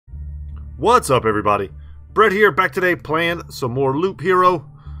What's up, everybody? Brett here, back today playing some more Loop Hero.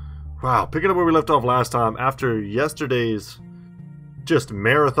 Wow, picking up where we left off last time after yesterday's just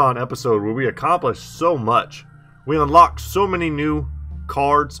marathon episode where we accomplished so much. We unlocked so many new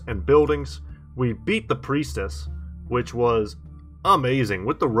cards and buildings. We beat the Priestess, which was amazing,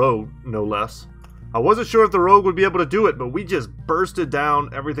 with the Rogue, no less. I wasn't sure if the Rogue would be able to do it, but we just bursted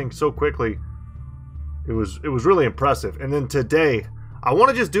down everything so quickly. It was really impressive. And then today, I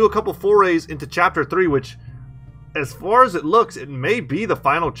want to just do a couple forays into Chapter 3, which, as far as it looks, it may be the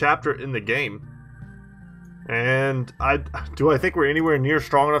final chapter in the game. And do I think we're anywhere near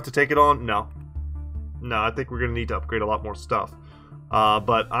strong enough to take it on? No. No, I think we're going to need to upgrade a lot more stuff.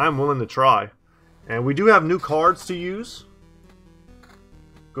 But I'm willing to try. And we do have new cards to use.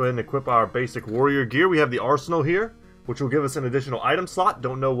 Go ahead and equip our basic warrior gear. We have the arsenal here, which will give us an additional item slot.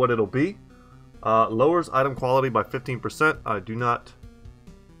 Don't know what it'll be. Lowers item quality by 15%. I do not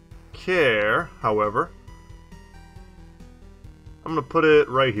care, however. I'm going to put it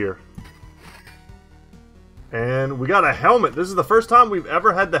right here. And we got a helmet. This is the first time we've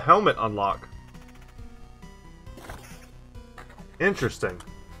ever had the helmet unlock. Interesting.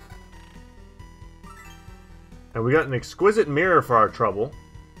 And we got an exquisite mirror for our trouble.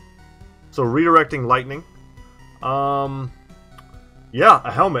 So redirecting lightning. Yeah,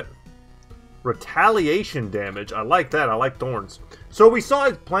 a helmet. Retaliation damage. I like that. I like thorns. So we saw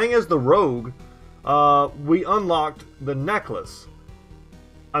it playing as the Rogue. We unlocked the necklace.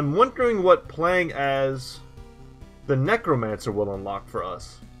 I'm wondering what playing as the Necromancer will unlock for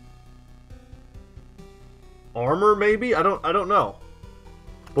us. Armor, maybe? I don't know.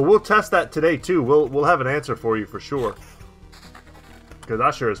 But we'll test that today too. We'll have an answer for you for sure. Because I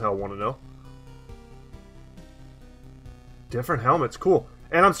sure as hell want to know. Different helmets, cool.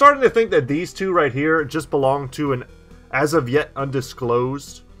 And I'm starting to think that these two right here just belong to an as of yet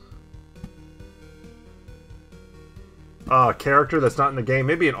undisclosed character that's not in the game.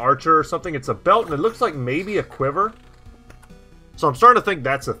 Maybe an archer or something. It's a belt and it looks like maybe a quiver. So I'm starting to think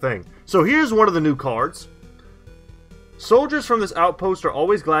that's a thing. So here's one of the new cards. Soldiers from this outpost are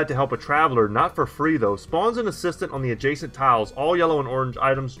always glad to help a traveler, not for free though. Spawns an assistant on the adjacent tiles. All yellow and orange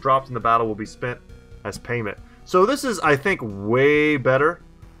items dropped in the battle will be spent as payment. So this is, I think, way better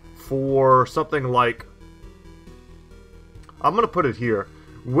for something like... I'm going to put it here.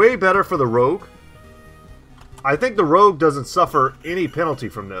 Way better for the Rogue. I think the Rogue doesn't suffer any penalty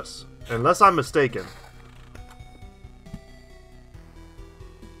from this, unless I'm mistaken.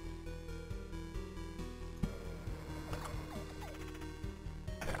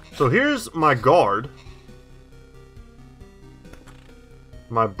 So here's my guard.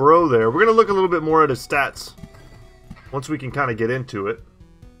 My bro there. We're going to look a little bit more at his stats once we can kind of get into it.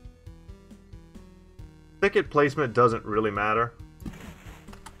 Thicket placement doesn't really matter.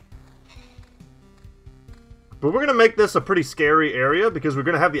 But we're going to make this a pretty scary area because we're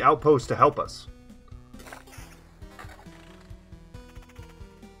going to have the outpost to help us.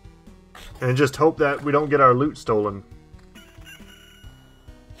 And just hope that we don't get our loot stolen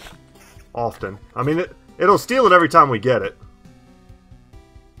often. I mean, it'll steal it every time we get it.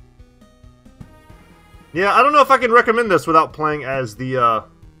 Yeah, I don't know if I can recommend this without playing as the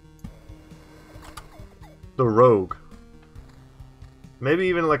Rogue. Maybe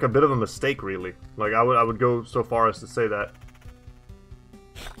even like a bit of a mistake, really. Like I would go so far as to say that.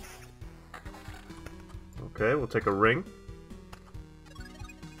 Okay, we'll take a ring.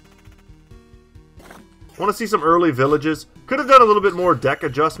 Want to see some early villages. Could have done a little bit more deck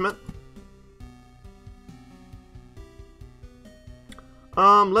adjustment.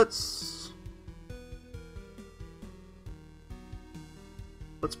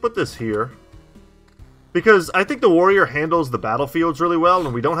 Let's put this here. Because I think the warrior handles the battlefields really well,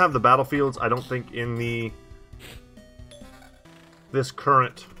 and we don't have the battlefields, I don't think, in this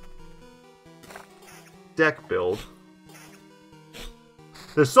current deck build.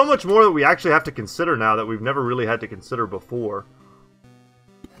 There's so much more that we actually have to consider now that we've never really had to consider before.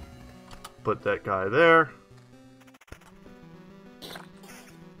 Put that guy there.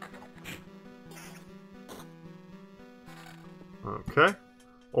 Okay.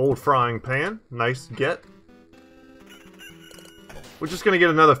 Old frying pan. Nice get. We're just going to get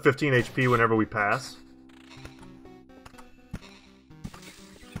another 15 HP whenever we pass.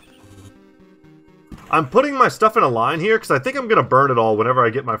 I'm putting my stuff in a line here because I think I'm going to burn it all whenever I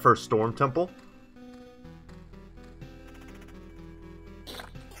get my first Storm Temple.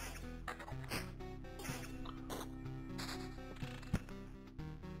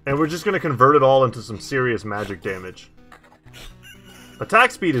 And we're just going to convert it all into some serious magic damage.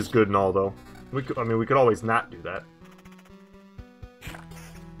 Attack speed is good and all, though. I mean, we could always not do that.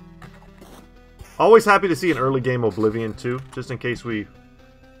 Always happy to see an early game Oblivion too, just in case we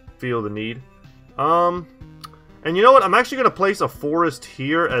feel the need. And you know what? I'm actually going to place a forest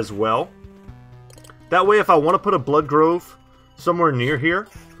here as well. That way, if I want to put a Blood Grove somewhere near here,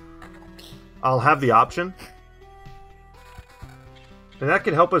 I'll have the option. And that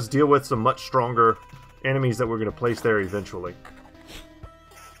can help us deal with some much stronger enemies that we're going to place there eventually.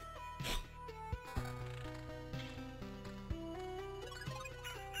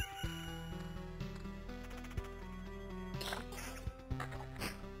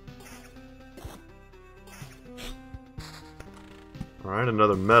 Alright,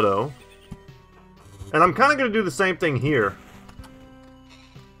 another meadow. And I'm kind of going to do the same thing here.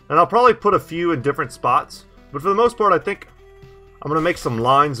 And I'll probably put a few in different spots. But for the most part, I think I'm going to make some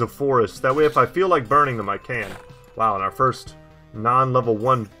lines of forest. That way, if I feel like burning them, I can. Wow, and our first non-level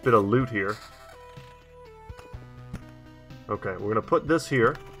 1 bit of loot here. Okay, we're going to put this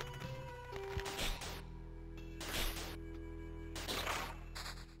here.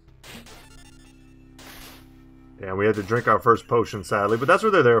 Yeah, we had to drink our first potion, sadly, but that's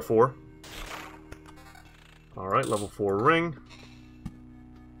what they're there for. Alright, level 4 ring.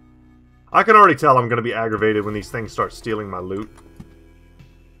 I can already tell I'm going to be aggravated when these things start stealing my loot.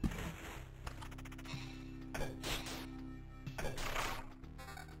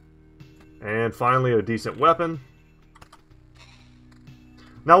 And finally, a decent weapon.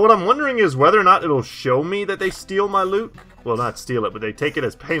 Now, what I'm wondering is whether or not it'll show me that they steal my loot. Well, not steal it, but they take it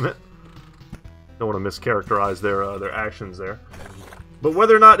as payment. Don't want to mischaracterize their actions there. But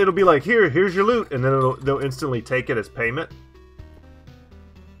whether or not it'll be like, here's your loot, and then they'll instantly take it as payment.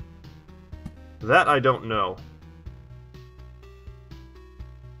 That I don't know.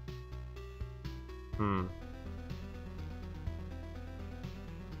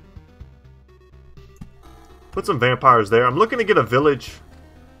 Put some vampires there. I'm looking to get a village.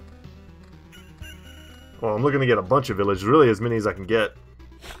 Well, I'm looking to get a bunch of villages. Really, as many as I can get.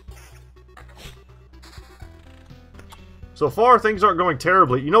 So far, things aren't going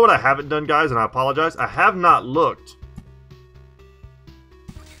terribly. You know what I haven't done, guys, and I apologize? I have not looked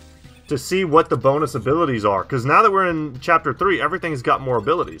to see what the bonus abilities are. Because now that we're in Chapter 3, everything's got more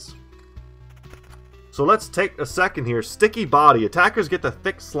abilities. So let's take a second here. Sticky Body. Attackers get the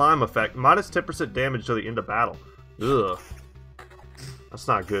thick slime effect. Minus 10% damage to the end of battle. Ugh. That's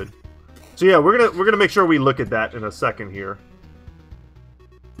not good. So yeah, we're gonna make sure we look at that in a second here.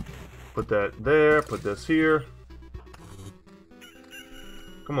 Put that there. Put this here.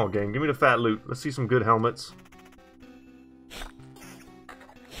 Come on, gang. Give me the fat loot. Let's see some good helmets.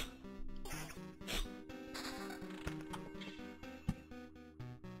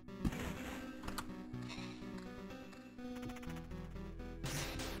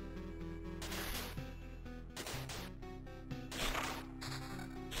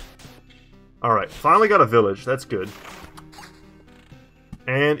 Alright, finally got a village. That's good.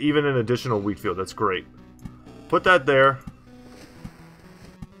 And even an additional wheat field. That's great. Put that there.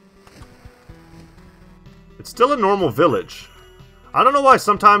 It's still a normal village. I don't know why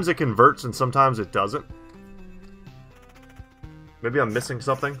sometimes it converts and sometimes it doesn't. Maybe I'm missing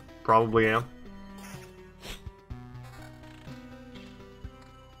something. Probably am.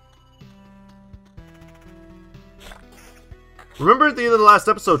 Remember at the end of the last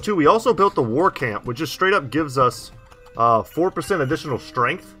episode too, we also built the war camp, which just straight up gives us 4% additional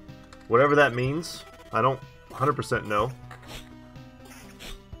strength. Whatever that means. I don't 100% know.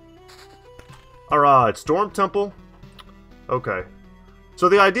 Alright, Storm Temple. Okay. So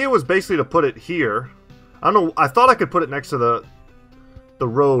the idea was basically to put it here. I don't know, I thought I could put it next to the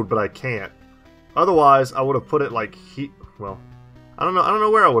road, but I can't. Otherwise, I would have put it like well, I don't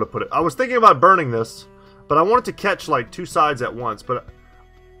know where I would have put it. I was thinking about burning this, but I wanted to catch like two sides at once, but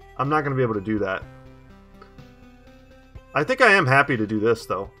I'm not going to be able to do that. I think I am happy to do this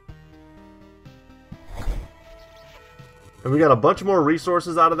though. And we got a bunch more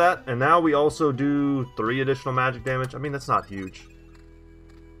resources out of that, and now we also do 3 additional magic damage. I mean, that's not huge.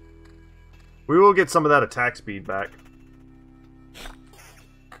 We will get some of that attack speed back.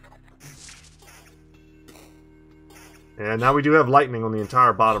 And now we do have lightning on the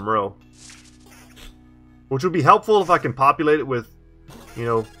entire bottom row. Which would be helpful if I can populate it with, you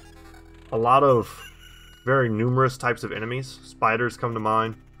know, a lot of very numerous types of enemies. Spiders come to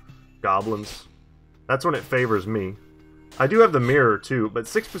mind. Goblins. That's when it favors me. I do have the mirror too, but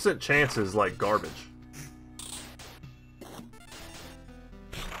 6% chance is like garbage.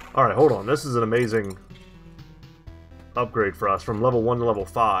 Alright, hold on. This is an amazing upgrade for us from level 1 to level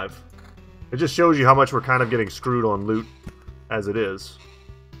 5. It just shows you how much we're kind of getting screwed on loot as it is.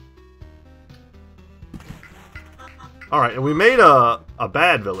 Alright, and we made a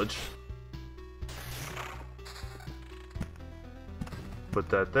bad village. Put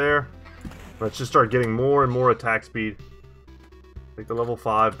that there. Let's just start getting more and more attack speed. Take the level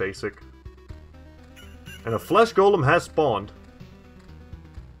 5 basic. And a flesh golem has spawned.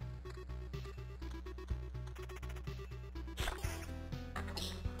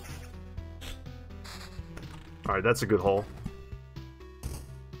 Alright, that's a good haul.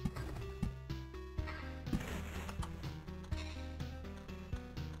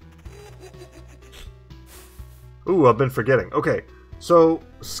 Ooh, I've been forgetting. Okay, so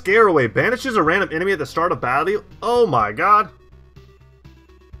Scare Away banishes a random enemy at the start of battle. Oh my god.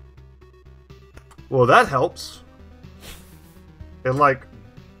 Well, that helps. It, like,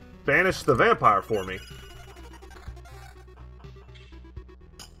 banished the vampire for me.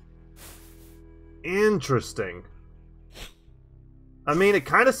 Interesting. I mean, it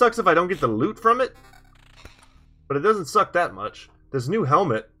kind of sucks if I don't get the loot from it, but it doesn't suck that much. This new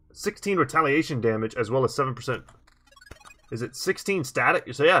helmet, 16 retaliation damage as well as 7%. Is it 16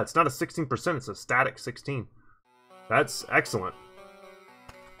 static? So yeah, it's not a 16%, it's a static 16. That's excellent.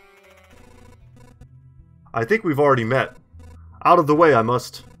 I think we've already met. Out of the way, I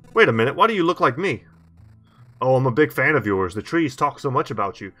must... Wait a minute, why do you look like me? Oh, I'm a big fan of yours. The trees talk so much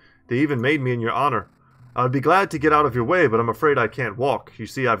about you. They even made me in your honor. I'd be glad to get out of your way, but I'm afraid I can't walk. You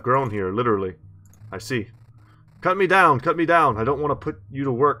see, I've grown here, literally. I see. Cut me down, cut me down. I don't want to put you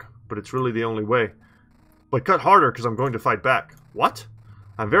to work, but it's really the only way. But cut harder, because I'm going to fight back. What?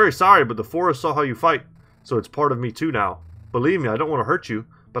 I'm very sorry, but the forest saw how you fight, so it's part of me too now. Believe me, I don't want to hurt you,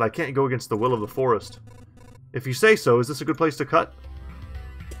 but I can't go against the will of the forest. If you say so, is this a good place to cut?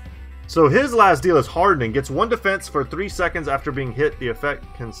 So his last deal is hardening. Gets 1 defense for 3 seconds after being hit. The effect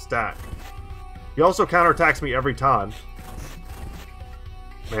can stack. He also counterattacks me every time.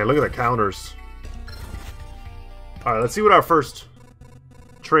 Man, look at the counters. Alright, let's see what our first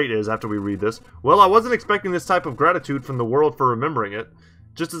trait is after we read this. Well, I wasn't expecting this type of gratitude from the world for remembering it.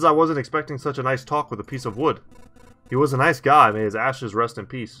 Just as I wasn't expecting such a nice talk with a piece of wood. He was a nice guy. May his ashes rest in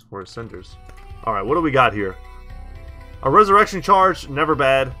peace. Or his cinders. Alright, what do we got here? A resurrection charge, never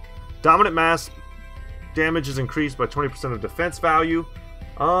bad. Dominant mass damage is increased by 20% of defense value.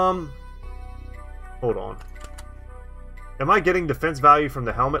 Hold on. Am I getting defense value from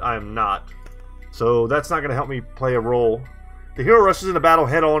the helmet? I am not. So that's not going to help me play a role. The hero rushes into battle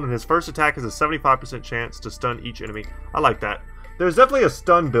head on, and his first attack has a 75% chance to stun each enemy. I like that. There's definitely a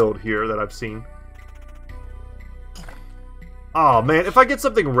stun build here that I've seen. Oh man, if I get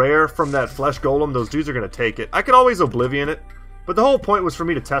something rare from that flesh golem, those dudes are going to take it. I could always Oblivion it, but the whole point was for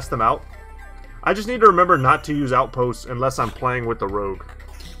me to test them out. I just need to remember not to use outposts unless I'm playing with the rogue.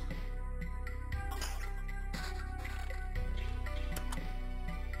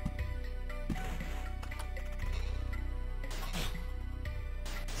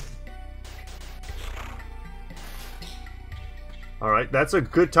 Alright, that's a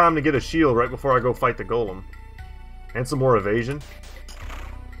good time to get a shield right before I go fight the golem. And some more evasion.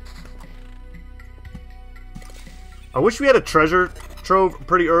 I wish we had a treasure trove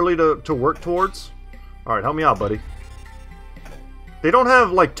pretty early to work towards. Alright, help me out, buddy. They don't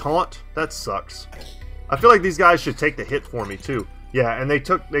have, like, taunt. That sucks. I feel like these guys should take the hit for me, too. Yeah, and they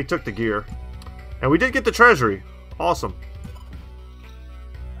took the gear. And we did get the treasury. Awesome.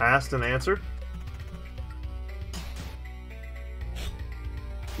 Asked and answered.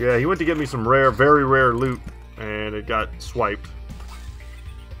 Yeah, he went to get me some rare, very rare loot. And it got swiped.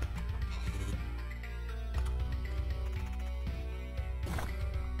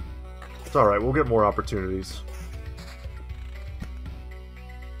 It's alright, we'll get more opportunities.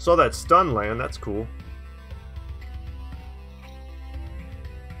 Saw that stun land, that's cool.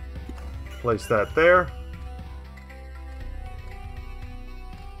 Place that there.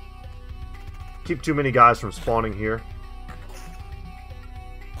 Keep too many guys from spawning here.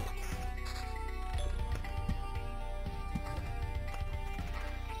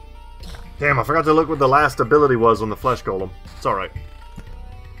 Damn, I forgot to look what the last ability was on the flesh golem. It's alright.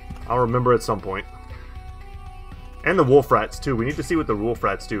 I'll remember at some point. And the wolf rats too. We need to see what the wolf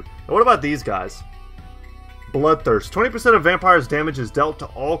rats do. And what about these guys? Bloodthirst. 20% of vampires' damage is dealt to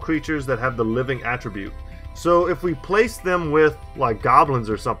all creatures that have the living attribute. So if we place them with, like, goblins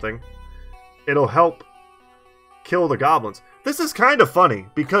or something, it'll help kill the goblins. This is kind of funny,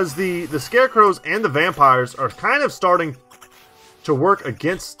 because the scarecrows and the vampires are kind of starting to work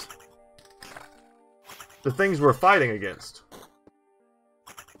against the things we're fighting against.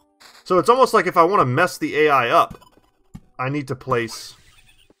 So it's almost like if I want to mess the AI up, I need to place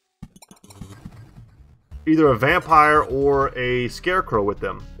either a vampire or a scarecrow with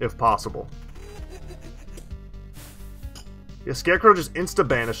them, if possible. Yeah, Scarecrow just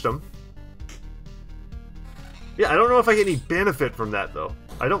insta-banished them. Yeah, I don't know if I get any benefit from that, though.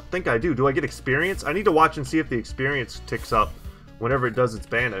 I don't think I do. Do I get experience? I need to watch and see if the experience ticks up whenever it does its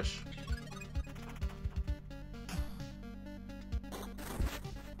banish.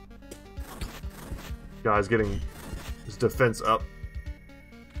 Guy's getting his defense up.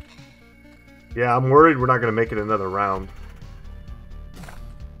 Yeah, I'm worried we're not going to make it another round.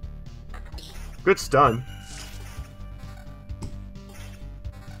 Good stun.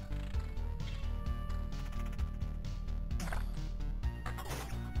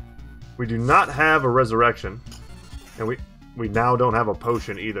 We do not have a resurrection. And we now don't have a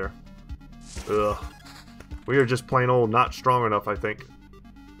potion either. Ugh. We are just plain old not strong enough, I think.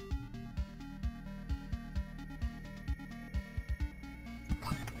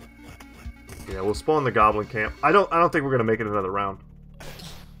 Yeah, we'll spawn the goblin camp. I don't think we're gonna make it another round.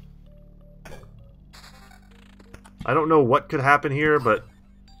 I don't know what could happen here, but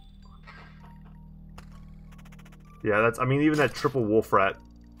yeah, I mean, even that triple wolf rat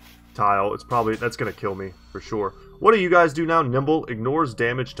tile, that's gonna kill me for sure. What do you guys do now? Nimble ignores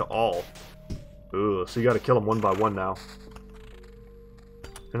damage to all. Ugh, so you gotta kill them one by one now.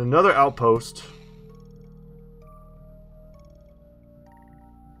 And another outpost.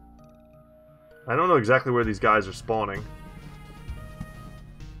 I don't know exactly where these guys are spawning.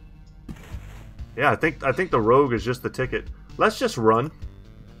 Yeah, I think the rogue is just the ticket. Let's just run.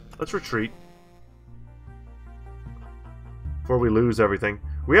 Let's retreat. Before we lose everything.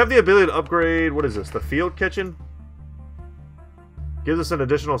 We have the ability to upgrade, what is this, the field kitchen? Gives us an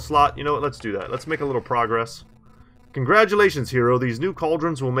additional slot. You know what, let's do that. Let's make a little progress. Congratulations, hero. These new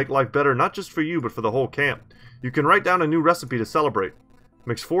cauldrons will make life better, not just for you, but for the whole camp. You can write down a new recipe to celebrate.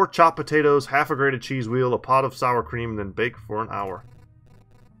 Mix 4 chopped potatoes, half a grated cheese wheel, a pot of sour cream, and then bake for an hour.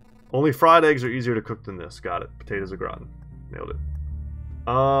 Only fried eggs are easier to cook than this. Got it. Potatoes au gratin. Nailed it.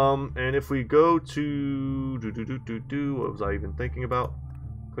 And if we go to... what was I even thinking about?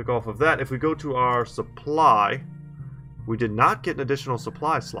 Click off of that. If we go to our supply, we did not get an additional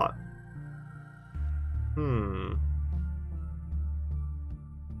supply slot. I'm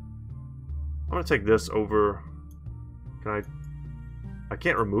going to take this over... Can I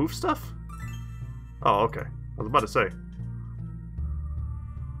can't remove stuff? Oh, okay. I was about to say.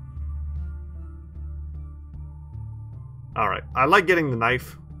 Alright. I like getting the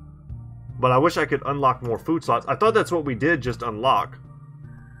knife, but I wish I could unlock more food slots. I thought that's what we did, just unlock.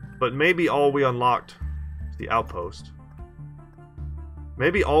 But maybe all we unlocked is the outpost.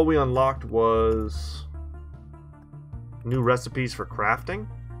 Maybe all we unlocked was new recipes for crafting.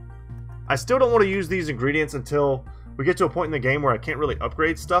 I still don't want to use these ingredients until we get to a point in the game where I can't really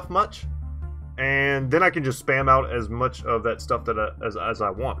upgrade stuff much. And then I can just spam out as much of that stuff as I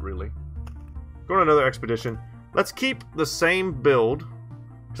want, really. Go on another expedition. Let's keep the same build,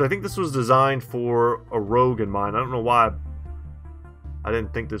 because I think this was designed for a rogue in mind. I don't know why I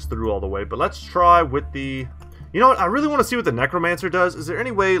didn't think this through all the way, but let's try with the... You know what? I really want to see what the necromancer does. Is there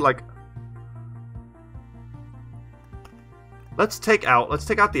any way, like... Let's take out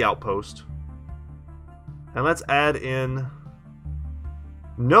the outpost. And let's add in...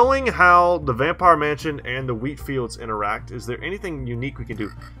 Knowing how the Vampire Mansion and the wheat fields interact, is there anything unique we can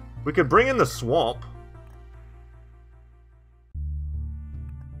do? We could bring in the swamp.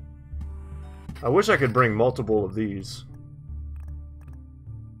 I wish I could bring multiple of these.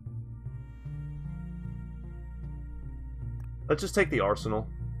 Let's just take the arsenal.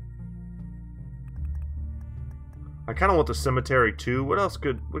 I kind of want the cemetery too. What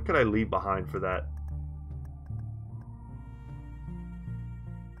could I leave behind for that?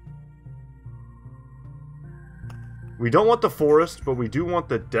 We don't want the forest, but we do want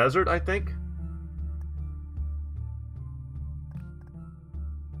the desert, I think.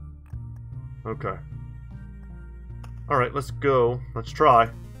 Okay. Alright, let's go. Let's try.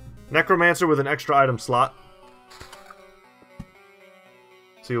 Necromancer with an extra item slot.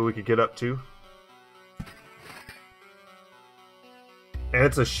 See what we could get up to. And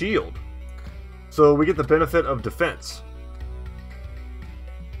it's a shield. So we get the benefit of defense.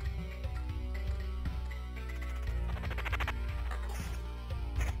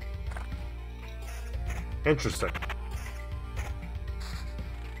 Interesting.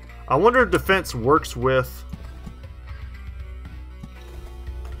 I wonder if defense works with...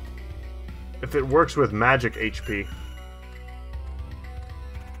 If it works with magic HP.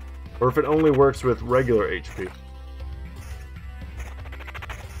 Or if it only works with regular HP.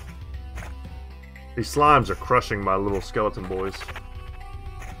 These slimes are crushing my little skeleton boys.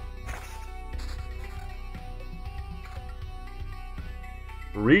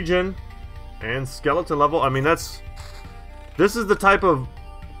 Regen and skeleton level. I mean, this is the type of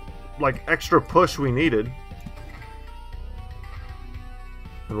like extra push we needed.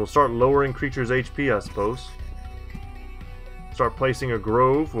 And we'll start lowering creatures' HP, I suppose. Start placing a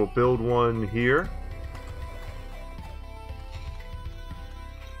grove. We'll build one here.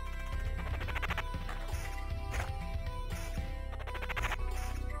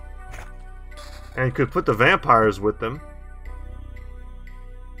 And could put the vampires with them.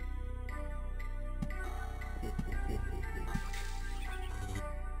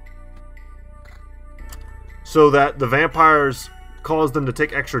 So that the vampires cause them to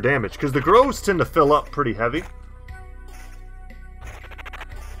take extra damage. Because the groves tend to fill up pretty heavy.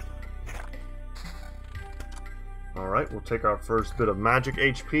 Alright, we'll take our first bit of magic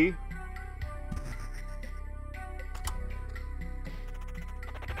HP.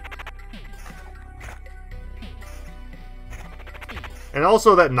 And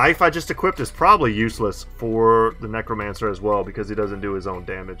also that knife I just equipped is probably useless for the necromancer as well because he doesn't do his own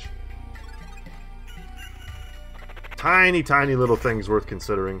damage. Tiny, tiny little things worth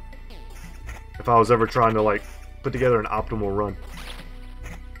considering if I was ever trying to like put together an optimal run.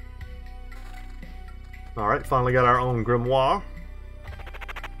 Alright, finally got our own grimoire.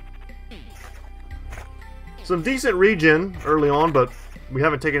 Some decent regen early on, but we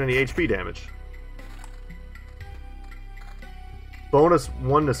haven't taken any HP damage. Bonus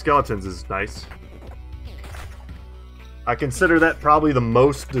 1 to skeletons is nice. I consider that probably the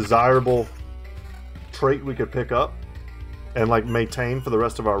most desirable trait we could pick up and like maintain for the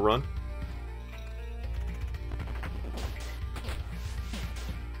rest of our run.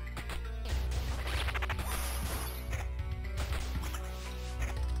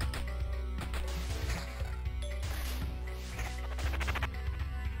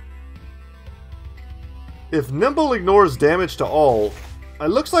 If Nimble ignores damage to all, it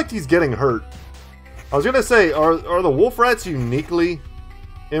looks like he's getting hurt. I was gonna say, are the wolf rats uniquely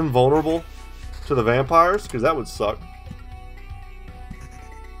invulnerable to the vampires? Because that would suck.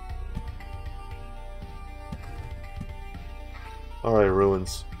 Alright,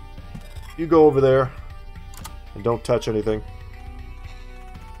 Ruins. You go over there and don't touch anything.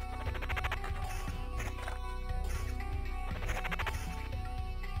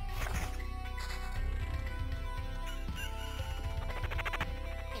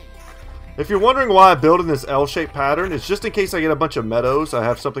 If you're wondering why I build in this L-shaped pattern, it's just in case I get a bunch of meadows, I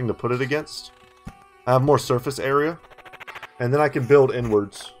have something to put it against. I have more surface area, and then I can build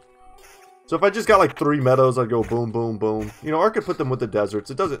inwards. So if I just got like 3 meadows, I'd go boom, boom, boom. You know, or I could put them with the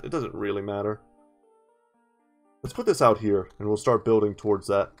deserts. It doesn't really matter. Let's put this out here, and we'll start building towards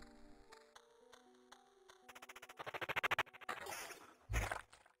that.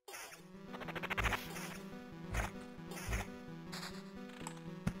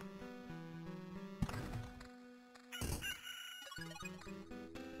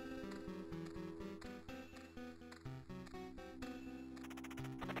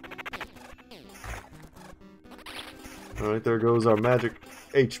 Alright, there goes our magic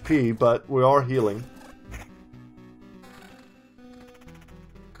HP, but we are healing.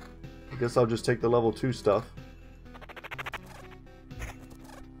 I guess I'll just take the level 2 stuff.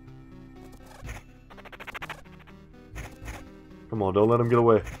 Come on, don't let him get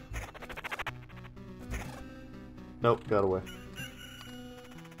away. Nope, got away.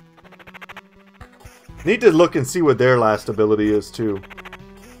 Need to look and see what their last ability is, too.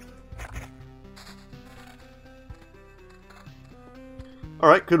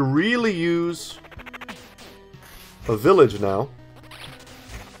 Alright, could really use a village now.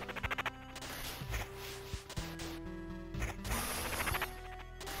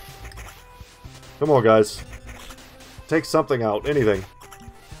 Come on, guys. Take something out. Anything.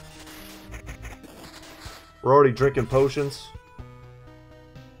 We're already drinking potions.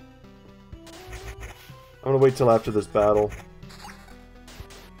 I'm gonna wait till after this battle.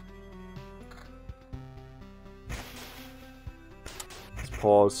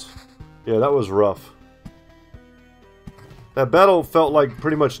 Pause. Yeah, that was rough. That battle felt like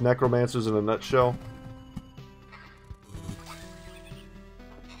pretty much necromancers in a nutshell.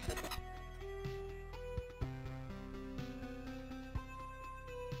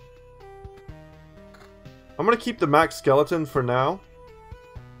 I'm gonna keep the max skeleton for now.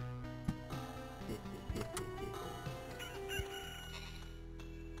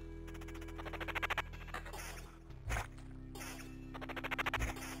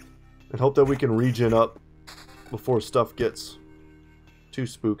 And hope that we can regen up before stuff gets too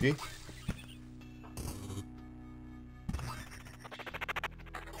spooky.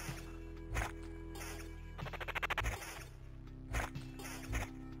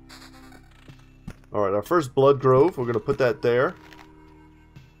 Alright, our first blood grove, we're going to put that there.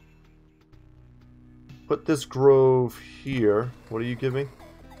 Put this grove here. What do you give me?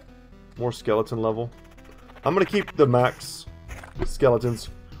 More skeleton level. I'm going to keep the max skeletons.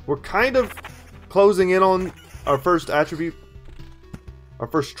 We're kind of closing in on our first attribute. Our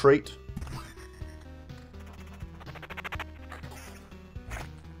first trait.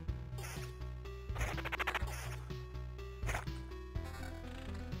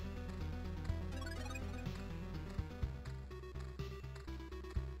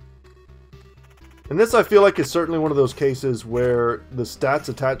 And this, I feel like, is certainly one of those cases where the stats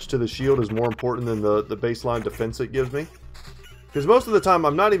attached to the shield is more important than the baseline defense it gives me. Because most of the time,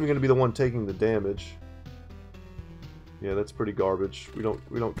 I'm not even going to be the one taking the damage. Yeah, that's pretty garbage. We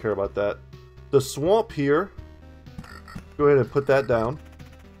don't care about that. The swamp here. Go ahead and put that down.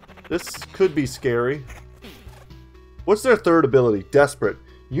 This could be scary. What's their third ability? Desperate.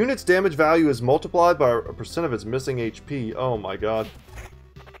 Unit's damage value is multiplied by a percent of its missing HP. Oh my god.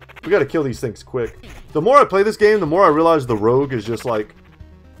 We gotta kill these things quick. The more I play this game, the more I realize the rogue is just like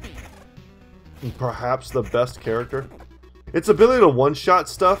perhaps the best character. Its ability to one-shot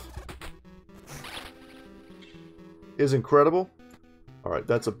stuff is incredible. Alright,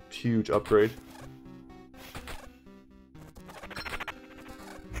 that's a huge upgrade.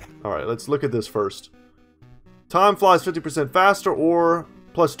 Alright, let's look at this first. Time flies 50% faster, or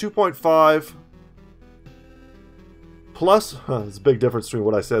plus 2.5 plus, there's a big difference between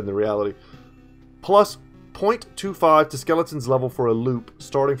what I said and the reality. Plus 0.25 to skeleton's level for a loop,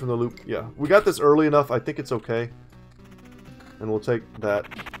 starting from the loop. Yeah, we got this early enough, I think it's okay. And we'll take that.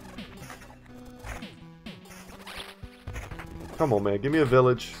 Come on, man, give me a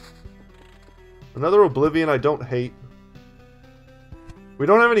village. Another Oblivion I don't hate. We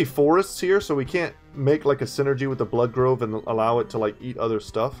don't have any forests here, so we can't make like a synergy with the Blood Grove and allow it to like eat other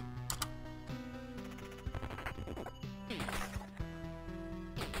stuff.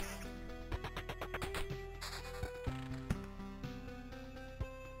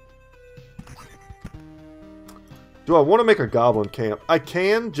 Do I want to make a goblin camp? I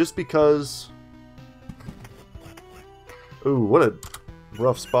can, just because... Ooh, what a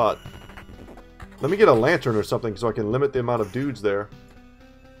rough spot. Let me get a lantern or something so I can limit the amount of dudes there.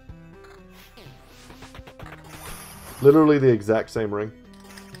 Literally the exact same ring.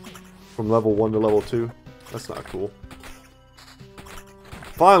 From level 1 to level 2. That's not cool.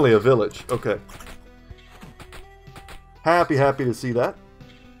 Finally a village. Okay. Happy to see that.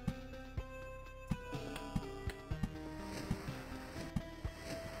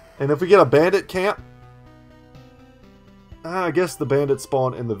 And if we get a bandit camp, I guess the bandits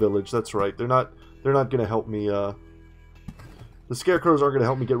spawn in the village. That's right. They're not going to help me. The scarecrows aren't going to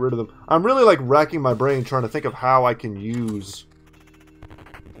help me get rid of them. I'm really like racking my brain trying to think of how I can use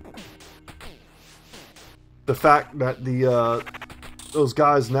the fact that the those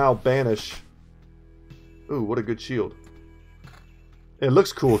guys now banish. Ooh, what a good shield. It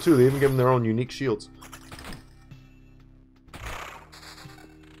looks cool too. They even give them their own unique shields.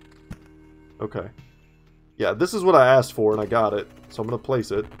 Okay. Yeah, this is what I asked for, and I got it. So I'm going to place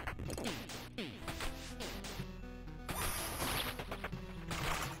it.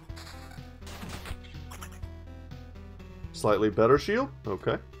 Slightly better shield?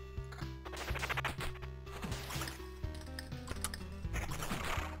 Okay.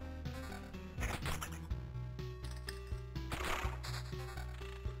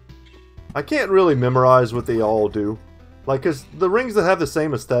 I can't really memorize what they all do. Like, because the rings that have the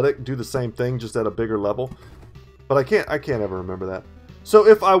same aesthetic do the same thing, just at a bigger level. But I can't ever remember that. So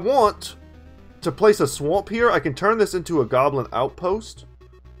if I want to place a swamp here, I can turn this into a goblin outpost.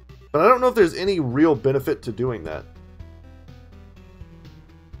 But I don't know if there's any real benefit to doing that.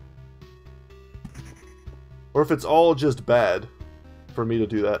 Or if it's all just bad for me to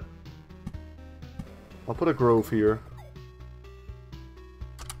do that. I'll put a grove here.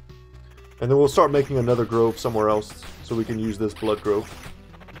 And then we'll start making another grove somewhere else so we can use this blood grove.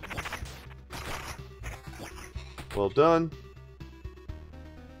 Well done.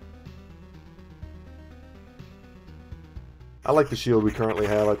 I like the shield we currently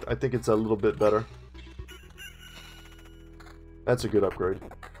have. I think it's a little bit better. That's a good upgrade.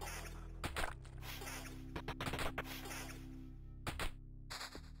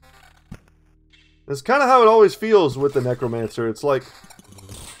 It's kind of how it always feels with the Necromancer. It's like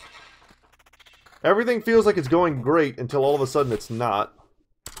everything feels like it's going great until all of a sudden it's not.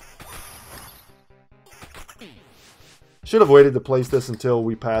 Should have waited to place this until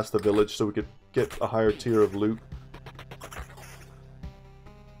we passed the village so we could get a higher tier of loot.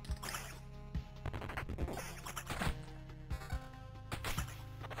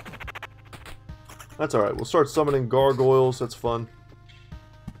 That's alright. We'll start summoning gargoyles. That's fun.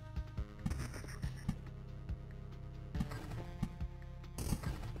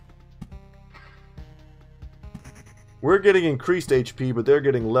 We're getting increased HP, but they're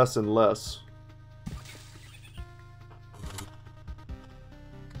getting less and less.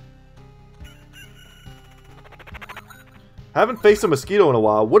 Haven't faced a mosquito in a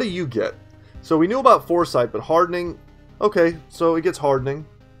while. What do you get? So we knew about foresight, but hardening... Okay, so it gets hardening.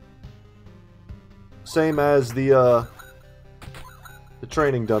 Same as the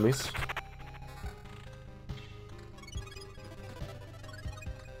training dummies.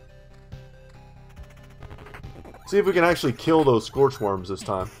 See if we can actually kill those scorch worms this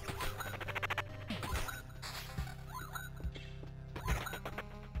time.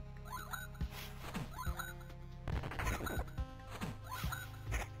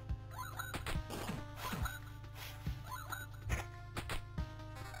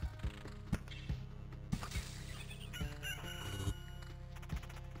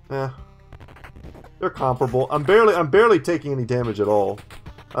 Yeah, they're comparable. I'm barely taking any damage at all.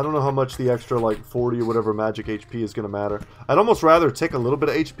 I don't know how much the extra, like, 40 or whatever magic HP is going to matter. I'd almost rather take a little bit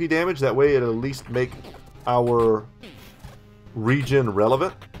of HP damage. That way it'll at least make our regen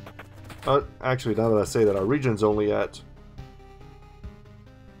relevant. Actually, now that I say that, our regen's only at...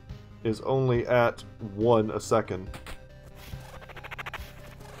 is only at 1 a second.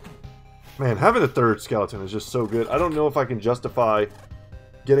 Man, having a third skeleton is just so good. I don't know if I can justify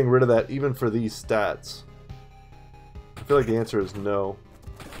getting rid of that even for these stats. I feel like the answer is no.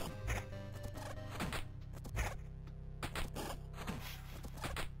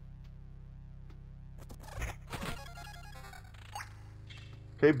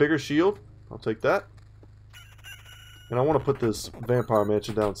 Okay, bigger shield. I'll take that. And I want to put this vampire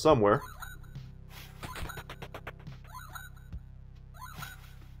mansion down somewhere.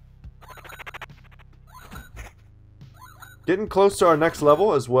 Getting close to our next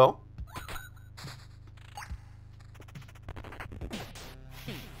level as well.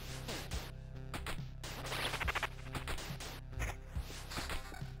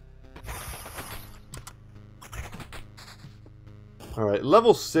 Alright,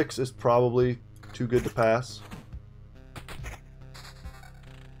 level 6 is probably too good to pass.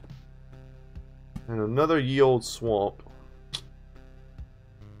 And another ye old swamp.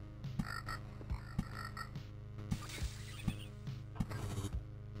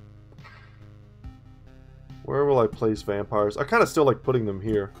 Where will I place vampires? I kind of still like putting them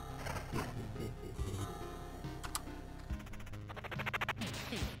here.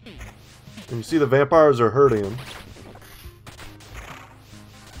 And you see the vampires are hurting them.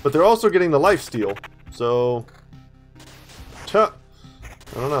 But they're also getting the lifesteal. So... I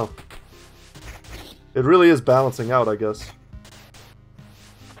don't know. It really is balancing out, I guess.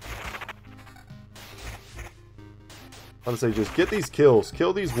 I would say just get these kills.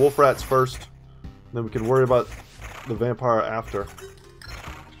 Kill these wolf rats first. Then we can worry about the vampire after.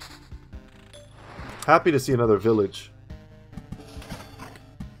 Happy to see another village.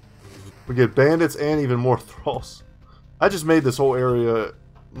 We get bandits and even more thralls. I just made this whole area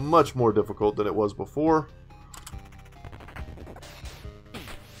much more difficult than it was before.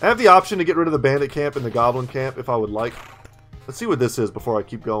 I have the option to get rid of the bandit camp and the goblin camp if I would like. Let's see what this is before I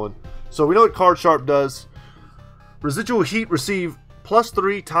keep going. So we know what Card Sharp does. Residual heat receive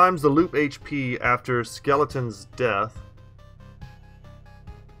 +3 times the loop HP after skeleton's death.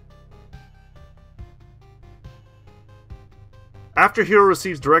 After hero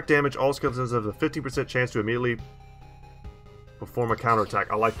receives direct damage, all skeletons have a 15% chance to immediately perform a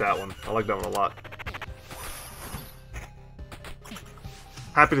counterattack. I like that one. I like that one a lot.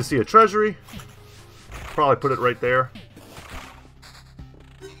 Happy to see a treasury. Probably put it right there.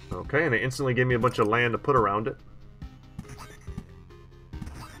 Okay, and they instantly gave me a bunch of land to put around it.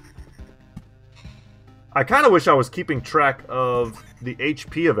 I kind of wish I was keeping track of the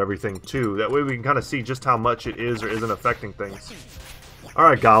HP of everything, too. That way we can kind of see just how much it is or isn't affecting things.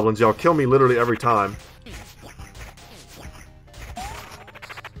 Alright, goblins. Y'all kill me literally every time.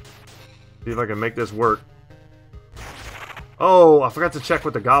 See if I can make this work. Oh, I forgot to check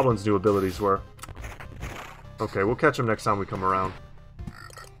what the goblins' new abilities were. Okay, we'll catch them next time we come around.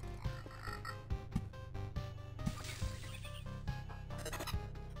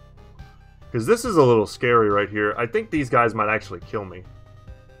 Because this is a little scary right here. I think these guys might actually kill me.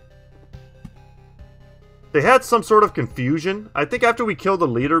 They had some sort of confusion. I think after we kill the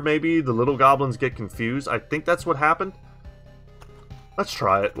leader, maybe the little goblins get confused. I think that's what happened. Let's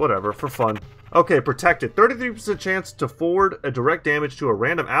try it. Whatever, for fun. Okay, protected. 33% chance to forward a direct damage to a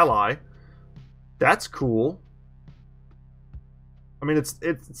random ally. That's cool. I mean, it's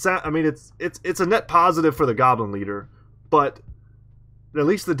a net positive for the goblin leader, but at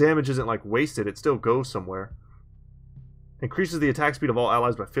least the damage isn't like wasted. It still goes somewhere. Increases the attack speed of all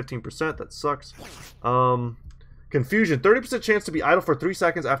allies by 15%. That sucks. Confusion. 30% chance to be idle for 3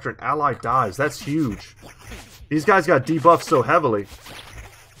 seconds after an ally dies. That's huge. These guys got debuffed so heavily.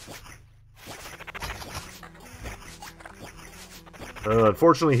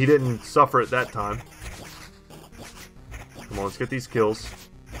 Unfortunately, he didn't suffer it that time. Come on, let's get these kills.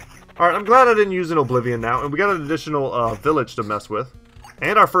 Alright, I'm glad I didn't use an Oblivion now. And we got an additional village to mess with.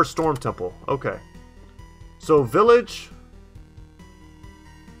 And our first Storm Temple. Okay. So, village.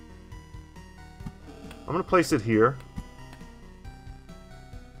 I'm going to place it here.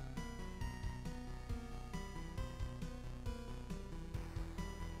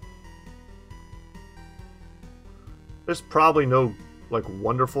 There's probably no, like,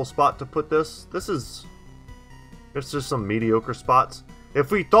 wonderful spot to put this. It's just some mediocre spots. If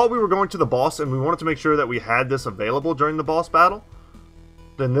we thought we were going to the boss and we wanted to make sure that we had this available during the boss battle,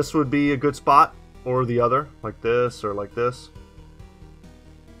 then this would be a good spot. Or the other, like this or like this.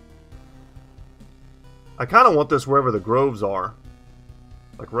 I kind of want this wherever the groves are.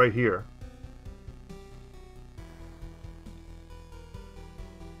 Like right here.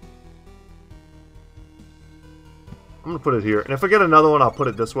 I'm going to put it here. And if I get another one, I'll put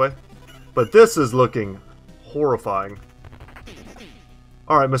it this way. But this is looking horrifying.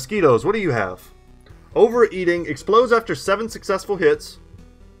 Alright, mosquitoes. What do you have? Overeating. Explodes after 7 successful hits.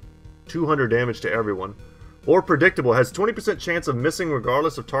 200 damage to everyone. Or predictable. Has 20% chance of missing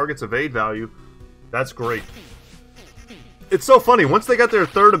regardless of target's evade value. That's great. It's so funny. Once they got their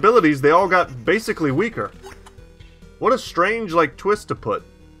third abilities, they all got basically weaker. What a strange, like, twist to put.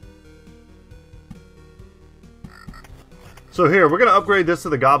 So here, we're going to upgrade this to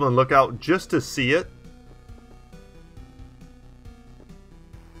the Goblin Lookout just to see it.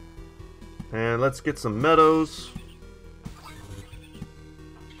 And let's get some meadows.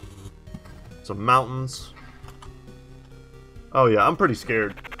 Some mountains. Oh yeah, I'm pretty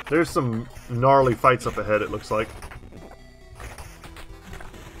scared. There's some gnarly fights up ahead, it looks like.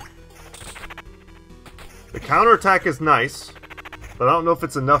 The counterattack is nice, but I don't know if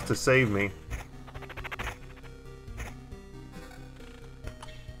it's enough to save me.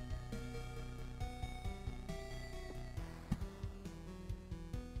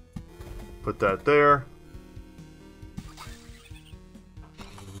 Put that there.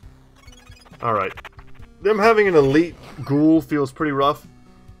 Alright. Them having an elite ghoul feels pretty rough.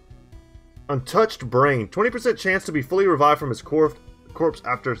 Untouched Brain. 20% chance to be fully revived from his corpse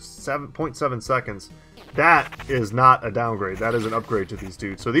after 7.7 seconds. That is not a downgrade. That is an upgrade to these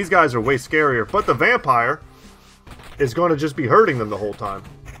dudes. So these guys are way scarier. But the vampire is going to just be hurting them the whole time.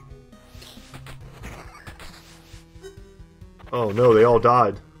 Oh no, they all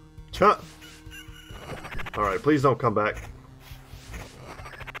died. Alright, please don't come back.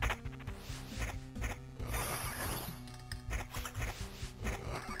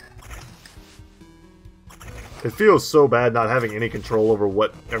 It feels so bad not having any control over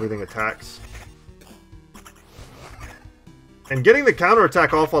what everything attacks. And getting the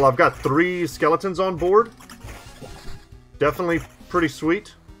counterattack off while I've got 3 skeletons on board. Definitely pretty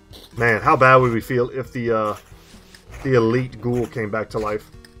sweet. Man, how bad would we feel if the elite ghoul came back to life?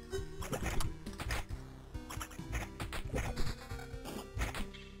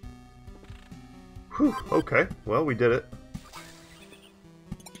 Whew, okay, well, we did it.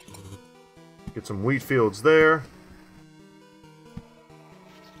 Get some wheat fields there.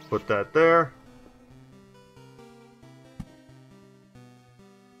 Put that there.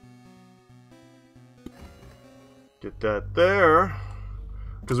 Get that there.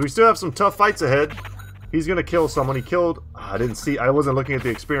 Because we still have some tough fights ahead. He's going to kill someone. He killed... I didn't see... I wasn't looking at the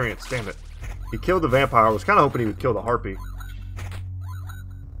experience. Damn it. He killed the vampire. I was kind of hoping he would kill the harpy.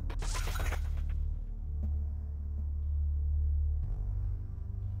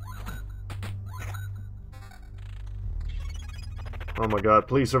 Oh my god,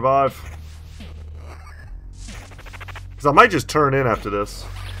 please survive. Because I might just turn in after this.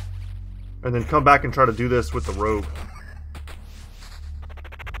 And then come back and try to do this with the rogue.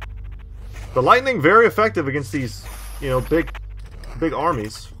 The lightning, very effective against these, you know, big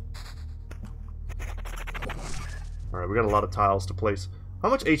armies. Alright, we got a lot of tiles to place. How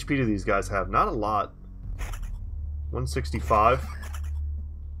much HP do these guys have? Not a lot. 165.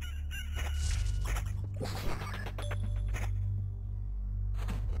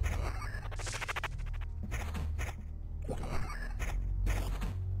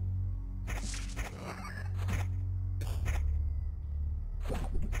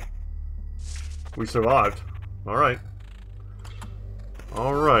 We survived. Alright.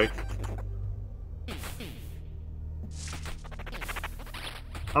 Alright.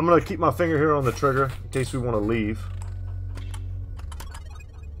 I'm gonna keep my finger here on the trigger in case we want to leave.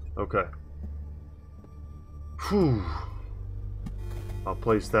 Okay. Whew. I'll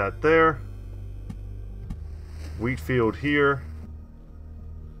place that there. Wheat field here.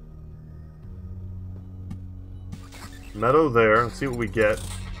 Meadow there. Let's see what we get.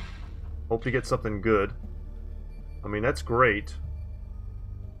 Hope to get something good. I mean, that's great.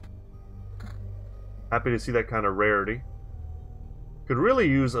 Happy to see that kind of rarity. Could really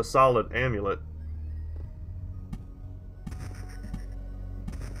use a solid amulet.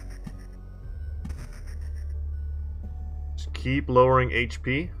 Just keep lowering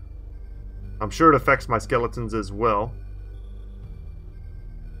HP. I'm sure it affects my skeletons as well.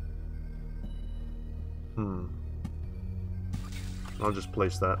 I'll just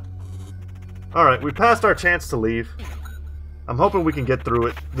place that. Alright, we passed our chance to leave. I'm hoping we can get through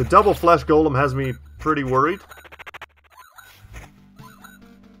it. The double flesh golem has me pretty worried.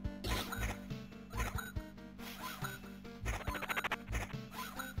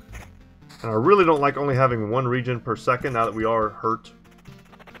 And I really don't like only having one regen per second now that we are hurt.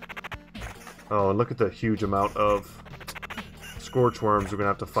 Oh, and look at the huge amount of scorch worms we're going to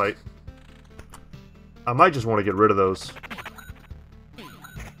have to fight. I might just want to get rid of those.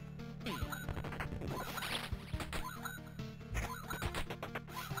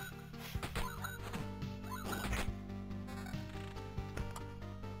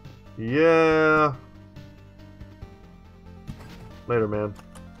 Yeah. Later, man.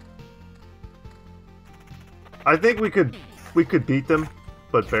 I think we could beat them,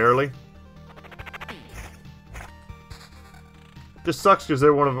 but barely. Just sucks because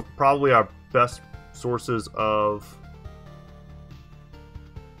they're one of probably our best sources of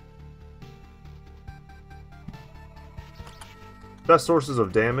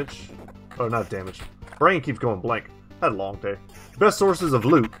damage. Oh, not damage. Brain keeps going blank. Had a long day. Best sources of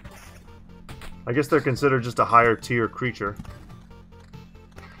loot. I guess they're considered just a higher tier creature.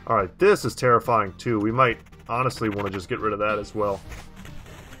 Alright, this is terrifying too. We might honestly want to just get rid of that as well.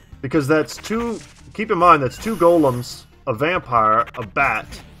 Because that's two... Keep in mind, that's two golems, a vampire, a bat.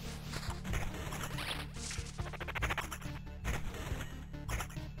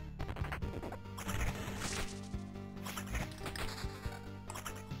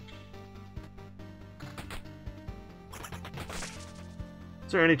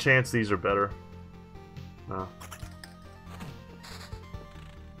 Is there any chance these are better? No.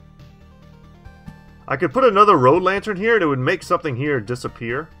 I could put another road lantern here and it would make something here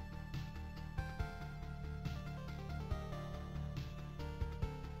disappear.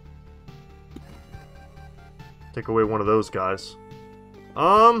 Take away one of those guys.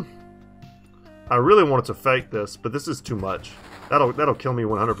 I really wanted to fight this, but this is too much. That'll kill me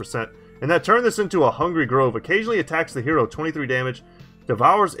 100%. And that turned this into a hungry grove. Occasionally attacks the hero, 23 damage.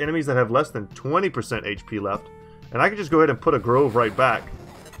 Devours enemies that have less than 20% HP left. And I can just go ahead and put a grove right back.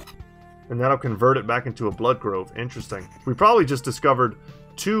 And that'll convert it back into a blood grove. Interesting. We probably just discovered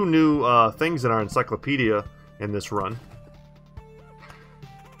two new things in our encyclopedia in this run.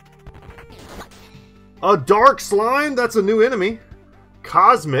 A dark slime? That's a new enemy.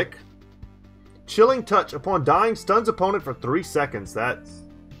 Cosmic. Chilling touch. Upon dying, stuns opponent for 3 seconds. That's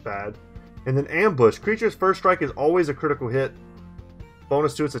bad. And then ambush. Creature's first strike is always a critical hit.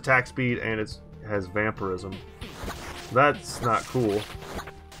 Bonus to its attack speed, and it has vampirism. That's not cool.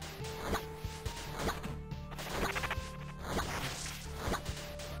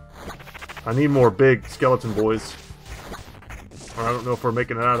 I need more big skeleton boys. Or I don't know if we're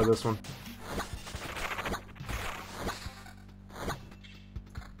making it out of this one.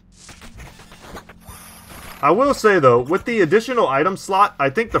 I will say though, with the additional item slot, I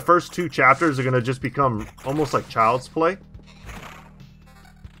think the first 2 chapters are going to just become almost like child's play.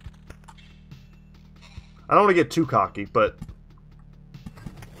 I don't want to get too cocky, but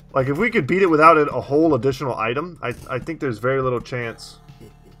like if we could beat it without a whole additional item, I think there's very little chance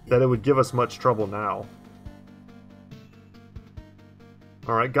that it would give us much trouble now.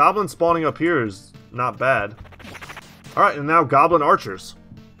 Alright, goblin spawning up here is not bad. Alright, and now goblin archers.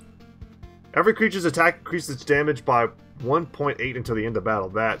 Every creature's attack increases its damage by 1.8 until the end of battle.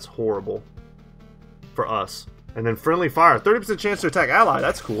 That's horrible for us. And then friendly fire. 30% chance to attack ally.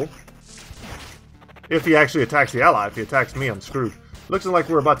 That's cool. If he actually attacks the ally. If he attacks me, I'm screwed. Looks like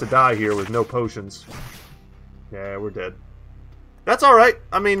we're about to die here with no potions. Yeah, we're dead. That's alright.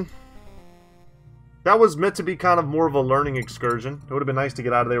 I mean, that was meant to be kind of more of a learning excursion. It would have been nice to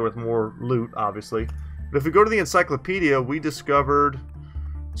get out of there with more loot, obviously. But if we go to the encyclopedia, we discovered...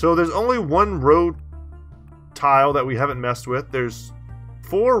 So there's only one road tile that we haven't messed with. There's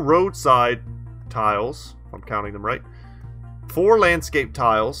 4 roadside tiles, if I'm counting them right. 4 landscape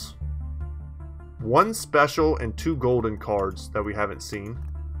tiles. 1 special and 2 golden cards that we haven't seen.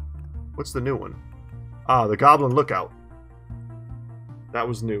 What's the new one? Ah, the Goblin Lookout. That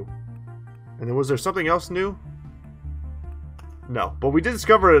was new. And then was there something else new? No, but we did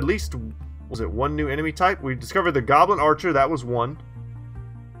discover at least, was it one new enemy type? We discovered the Goblin Archer, that was one.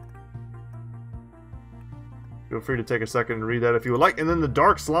 Feel free to take a second and read that if you would like. And then the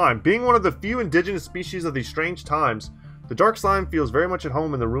Dark Slime. Being one of the few indigenous species of these strange times, the Dark Slime feels very much at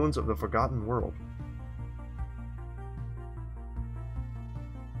home in the ruins of the Forgotten World.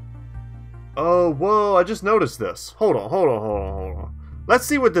 Oh, whoa, I just noticed this. Hold on. Let's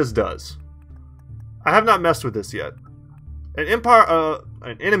see what this does. I have not messed with this yet. An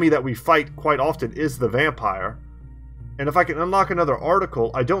enemy that we fight quite often is the vampire. And if I can unlock another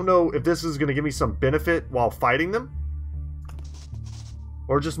article, I don't know if this is going to give me some benefit while fighting them.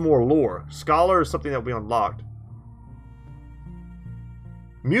 Or just more lore. Scholar is something that we unlocked.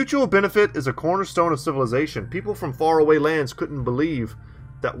 Mutual benefit is a cornerstone of civilization. People from faraway lands couldn't believe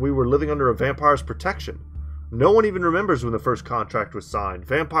that we were living under a vampire's protection. No one even remembers when the first contract was signed.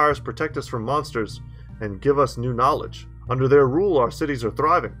 Vampires protect us from monsters and give us new knowledge. Under their rule, our cities are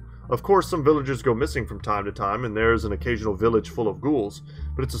thriving. Of course, some villagers go missing from time to time, and there is an occasional village full of ghouls,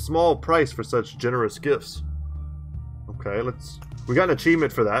 but it's a small price for such generous gifts. Okay, we got an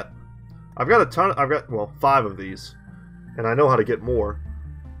achievement for that. I've got, well, 5 of these, and I know how to get more.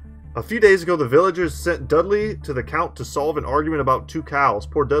 A few days ago, the villagers sent Dudley to the Count to solve an argument about 2 cows.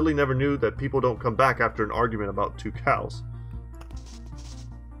 Poor Dudley never knew that people don't come back after an argument about 2 cows.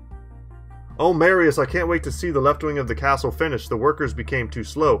 Oh, Marius, I can't wait to see the left wing of the castle finished. The workers became too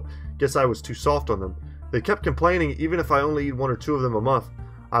slow. Guess I was too soft on them. They kept complaining even if I only eat 1 or 2 of them a month.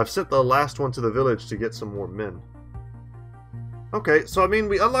 I've sent the last one to the village to get some more men. Okay, so I mean,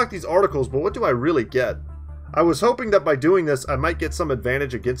 we unlocked these articles, but what do I really get? I was hoping that by doing this, I might get some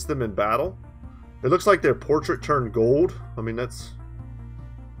advantage against them in battle. It looks like their portrait turned gold. I mean,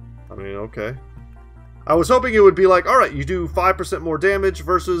 okay. I was hoping it would be like, alright, you do 5% more damage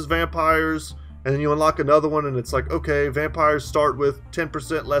versus vampires, and then you unlock another one, and it's like, okay, vampires start with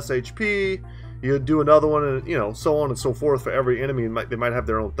 10% less HP, you do another one, and, you know, so on and so forth for every enemy. They might have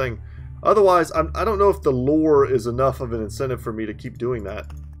their own thing. Otherwise, I don't know if the lore is enough of an incentive for me to keep doing that.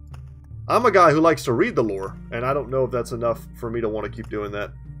 I'm a guy who likes to read the lore, and I don't know if that's enough for me to want to keep doing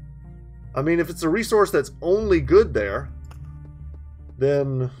that. I mean, if it's a resource that's only good there,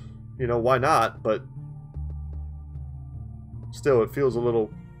 then, you know, why not? But still, it feels a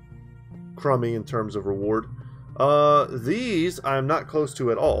little crummy in terms of reward. These I'm not close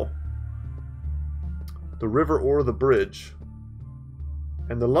to at all. The river or the bridge.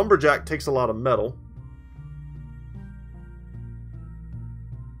 And the lumberjack takes a lot of metal.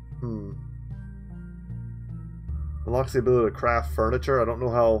 Unlocks the ability to craft furniture. I don't know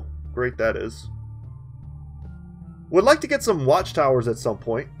how great that is. Would like to get some watchtowers at some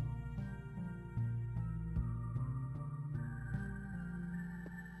point.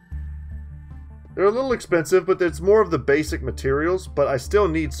 They're a little expensive, but it's more of the basic materials. But I still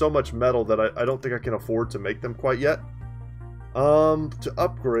need so much metal that I don't think I can afford to make them quite yet. To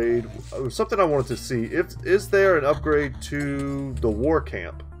upgrade, something I wanted to see. Is there an upgrade to the war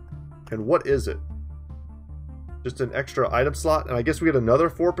camp? And what is it? Just an extra item slot, and I guess we get another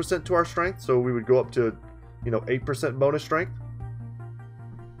 4% to our strength, so we would go up to, you know, 8% bonus strength.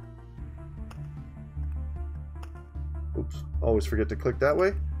 Oops, always forget to click that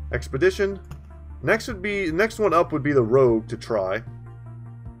way. Expedition. Next one up would be the rogue to try.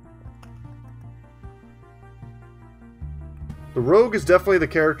 The rogue is definitely the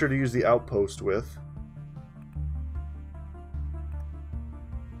character to use the outpost with.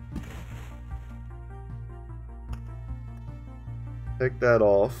 Take that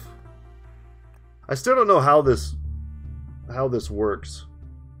off. I still don't know how this works.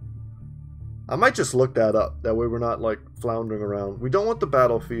 I might just look that up. That way we're not like floundering around. We don't want the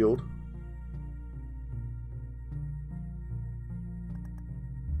battlefield.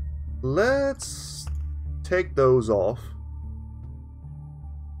 Let's take those off.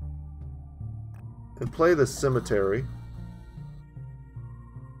 And play the cemetery.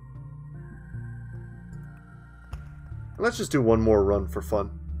 Let's just do one more run for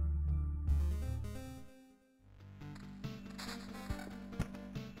fun.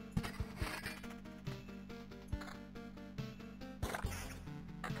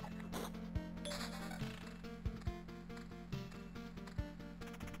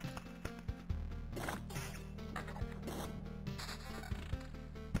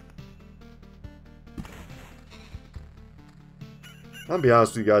 I'll be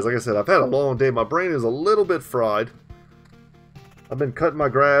honest with you guys, like I said, I've had a long day. My brain is a little bit fried. I've been cutting my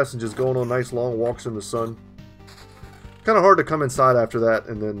grass and just going on nice long walks in the sun. Kind of hard to come inside after that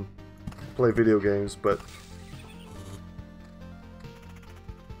and then play video games, but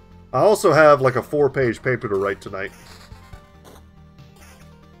I also have like a 4-page paper to write tonight,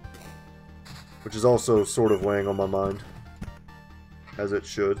 which is also sort of weighing on my mind, as it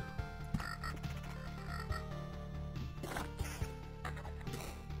should.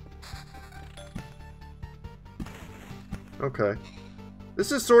 Okay.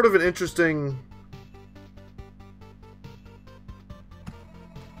 This is sort of an interesting,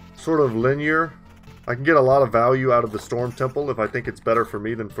 sort of linear. I can get a lot of value out of the Storm Temple if I think it's better for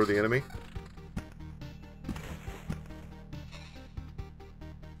me than for the enemy.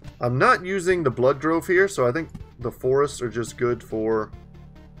 I'm not using the Blood Grove here, so I think the forests are just good for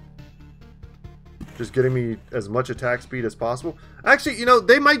just getting me as much attack speed as possible. Actually, you know,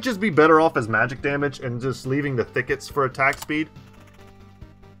 they might just be better off as magic damage and just leaving the thickets for attack speed.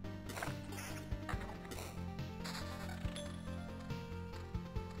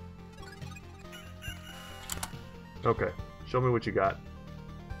 Okay, show me what you got.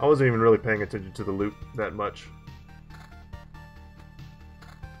 I wasn't even really paying attention to the loot that much.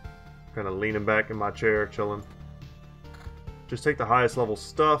 Kind of leaning back in my chair, chilling. Just take the highest level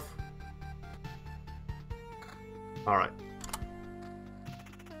stuff. Alright.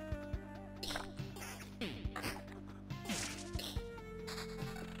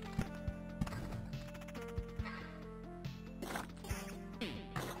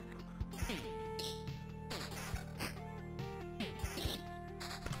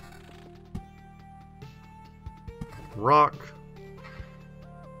 Rock.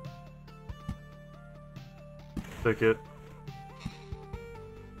 Thicket.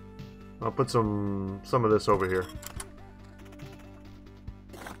 I'll put some of this over here.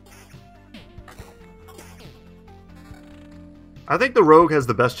 I think the rogue has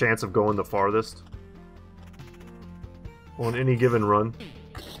the best chance of going the farthest on any given run.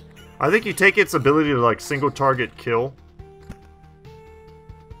 I think you take its ability to like single target kill,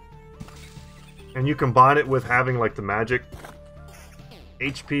 and you combine it with having like the magic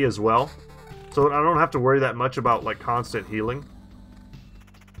HP as well, so I don't have to worry that much about like constant healing.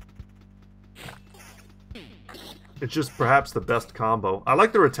 It's just perhaps the best combo. I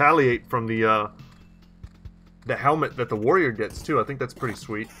like the retaliate from the helmet that the warrior gets too. I think that's pretty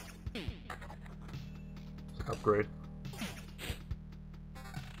sweet. Upgrade.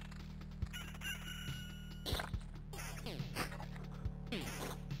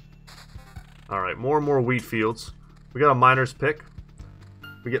 Alright, more and more wheat fields. We got a miner's pick.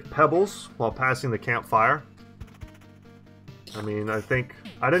 We get pebbles while passing the campfire. I mean, I think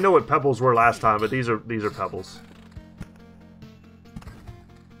I didn't know what pebbles were last time, but these are pebbles.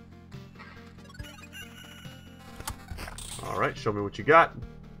 Alright, show me what you got.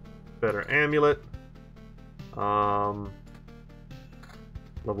 Better amulet. Level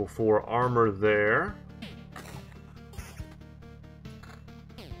 4 armor there.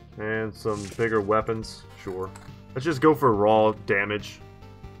 And some bigger weapons. Sure. Let's just go for raw damage.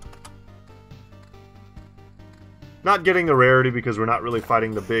 Not getting the rarity because we're not really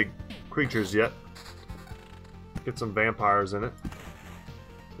fighting the big creatures yet. Get some vampires in it.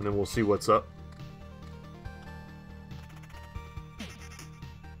 And then we'll see what's up.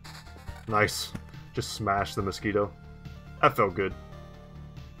 Nice. Just smash the mosquito. That felt good.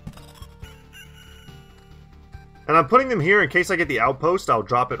 And I'm putting them here in case I get the outpost. I'll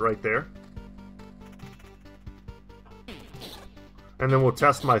drop it right there. And then we'll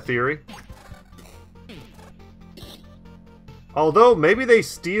test my theory. Although, maybe they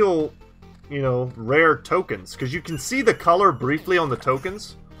steal, you know, rare tokens. Because you can see the color briefly on the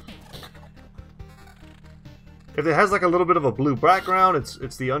tokens. If it has like a little bit of a blue background,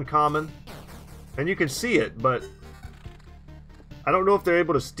 it's the uncommon. And you can see it, but I don't know if they're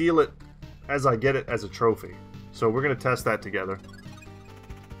able to steal it as I get it as a trophy. So we're going to test that together.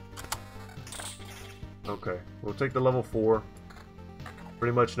 Okay, we'll take the level 4.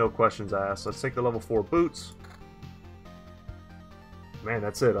 Pretty much no questions asked. Let's take the level 4 boots. Man,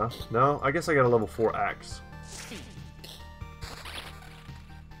 that's it, huh? No, I guess I got a level 4 axe.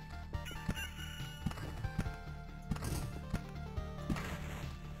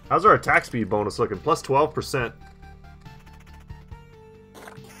 How's our attack speed bonus looking? Plus 12%.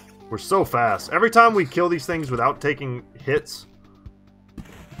 We're so fast. Every time we kill these things without taking hits,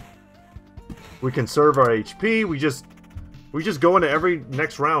 we conserve our HP. We just go into every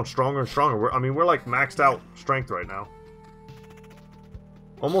next round stronger and stronger. I mean, we're like maxed out strength right now.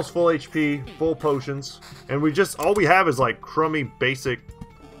 Almost full HP, full potions, and all we have is like crummy basic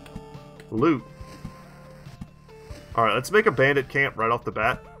loot. All right, let's make a bandit camp right off the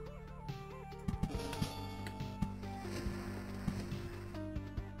bat.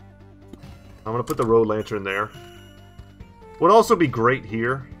 I'm going to put the road lantern there. Would also be great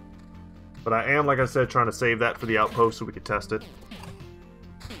here. But I am, like I said, trying to save that for the outpost so we could test it.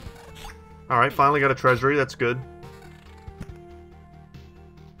 Alright, finally got a treasury. That's good.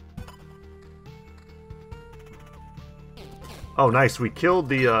 Oh, nice. We killed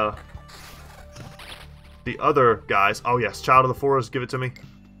the other guys. Oh, yes. Child of the Forest. Give it to me.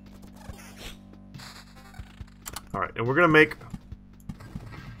 Alright, and we're going to make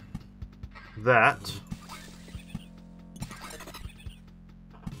that.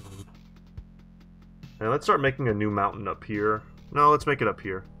 And let's start making a new mountain up here. No, let's make it up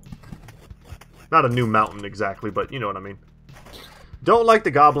here. Not a new mountain exactly, but you know what I mean. Don't like the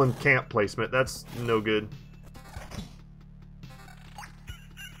goblin camp placement. That's no good.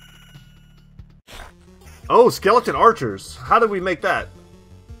 Oh, skeleton archers. How did we make that?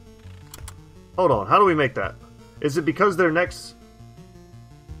 Hold on. How do we make that? Is it because they're next...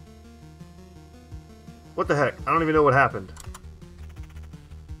 What the heck? I don't even know what happened.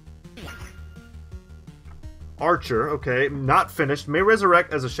 Archer, okay. Not finished. May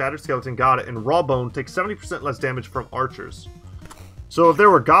resurrect as a shattered skeleton. Got it. And raw bone takes 70% less damage from archers. So if there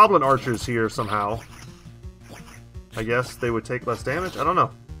were goblin archers here somehow, I guess they would take less damage? I don't know.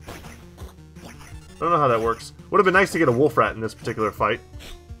 I don't know how that works. Would have been nice to get a wolf rat in this particular fight.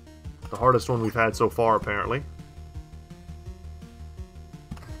 The hardest one we've had so far, apparently.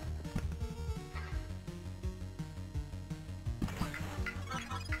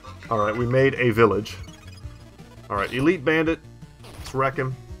 Alright, we made a village. Alright, elite bandit. Let's wreck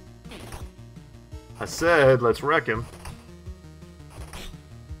him. I said, let's wreck him.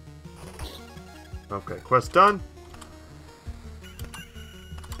 Okay, quest done.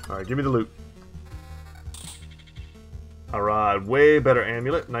 Alright, give me the loot. Alright, way better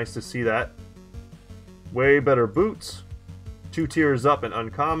amulet. Nice to see that. Way better boots. 2 tiers up and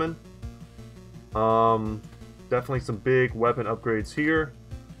uncommon. Definitely some big weapon upgrades here.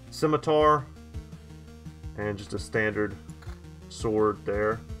 Scimitar. And just a standard sword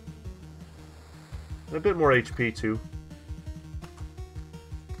there. And a bit more HP too.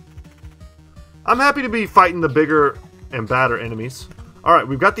 I'm happy to be fighting the bigger and badder enemies. Alright,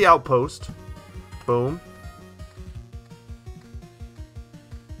 we've got the outpost. Boom.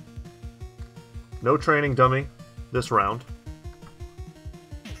 No training dummy this round.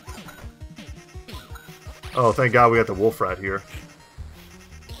 Oh, thank God we got the wolf rat here.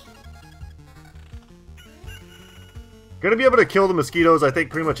 Gonna be able to kill the mosquitoes, I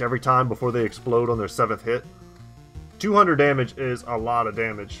think, pretty much every time before they explode on their 7th hit. 200 damage is a lot of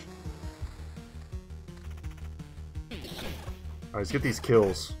damage. Alright, let's get these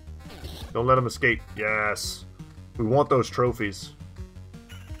kills. Don't let them escape. Yes. We want those trophies.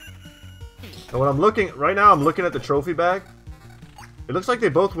 And when I'm looking, right now I'm looking at the trophy bag. It looks like they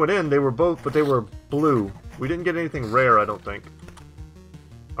both went in. They were both, but they were blue. We didn't get anything rare, I don't think.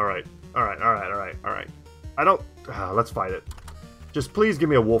 Alright. Alright. I don't... let's fight it. Just please give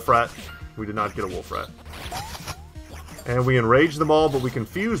me a wolf rat. We did not get a wolf rat. And we enraged them all, but we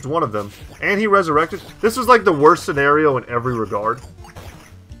confused one of them. And he resurrected. This was like the worst scenario in every regard.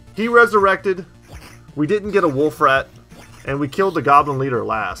 He resurrected. We didn't get a wolf rat. And we killed the goblin leader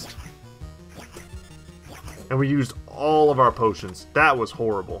last. And we used all of our potions. That was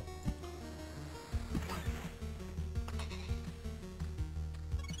horrible.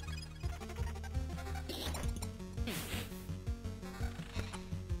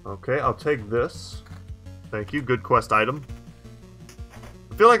 Okay, I'll take this. Thank you. Good quest item.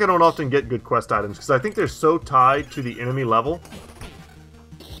 I feel like I don't often get good quest items because I think they're so tied to the enemy level.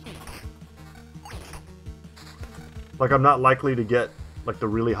 Like I'm not likely to get like the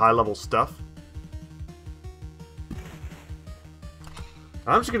really high level stuff.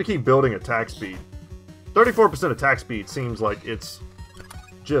 I'm just going to keep building attack speed. 34% attack speed seems like it's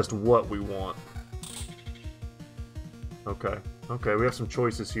just what we want. Okay. Okay, we have some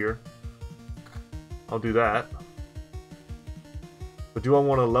choices here. I'll do that. But do I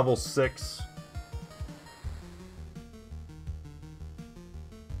want a level 6?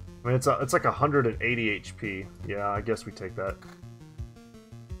 I mean, it's like 180 HP. Yeah, I guess we take that.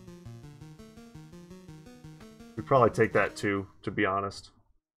 We'd probably take that too, to be honest.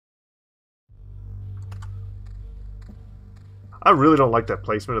 I really don't like that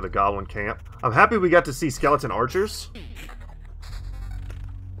placement of the goblin camp. I'm happy we got to see skeleton archers.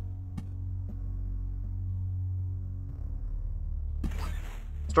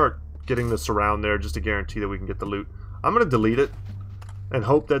 Start getting the surround there just to guarantee that we can get the loot. I'm going to delete it and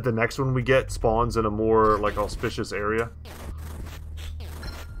hope that the next one we get spawns in a more like auspicious area.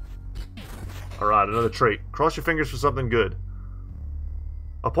 Alright, another trait. Cross your fingers for something good.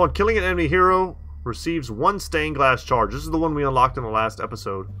 Upon killing an enemy hero, receives 1 stained glass charge. This is the one we unlocked in the last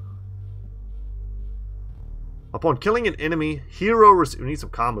episode. Upon killing an enemy, hero we need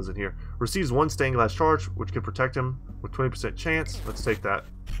some commas in here. Receives 1 stained glass charge, which can protect him with 20% chance. Let's take that.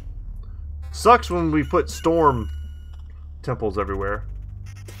 Sucks when we put storm temples everywhere,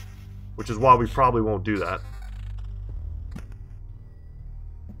 which is why we probably won't do that.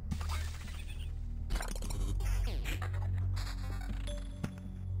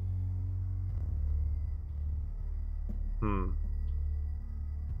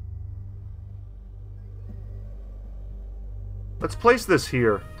 Let's place this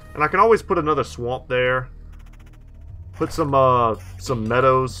here, and I can always put another swamp there. Put some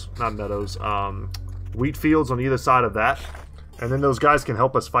meadows, not meadows, wheat fields on either side of that, and then those guys can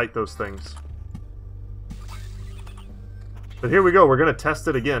help us fight those things. But here we go, we're gonna test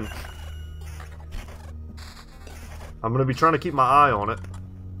it again. I'm gonna be trying to keep my eye on it.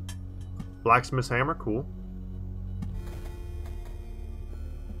 Blacksmith's hammer, cool.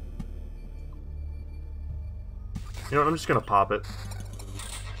 You know what, I'm just gonna pop it.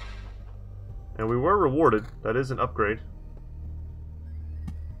 And we were rewarded. That is an upgrade.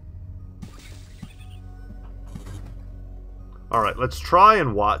 Alright, let's try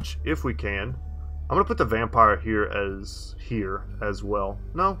and watch if we can. I'm gonna put the vampire here as well.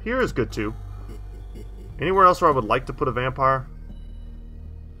 No, here is good too. Anywhere else where I would like to put a vampire?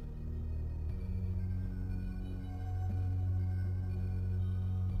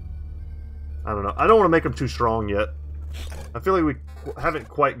 I don't know. I don't want to make them too strong yet. I feel like we haven't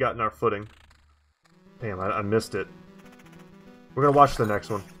quite gotten our footing. Damn, I missed it. We're gonna watch the next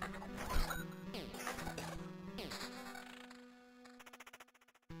one.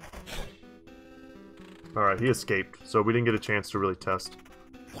 Alright, he escaped, so we didn't get a chance to really test.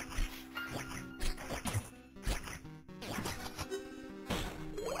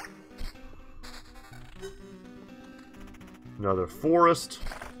 Another forest.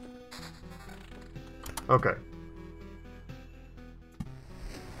 Okay.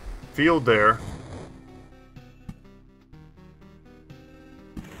 Field there.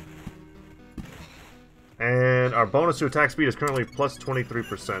 And our bonus to attack speed is currently plus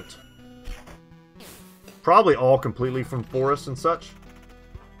 23%. Probably all completely from forest and such.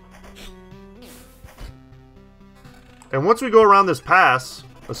 And once we go around this pass,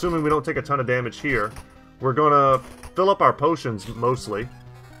 assuming we don't take a ton of damage here, we're gonna fill up our potions mostly.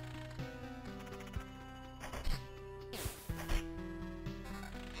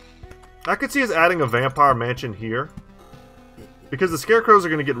 I could see us adding a vampire mansion here, because the scarecrows are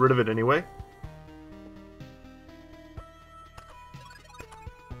going to get rid of it anyway.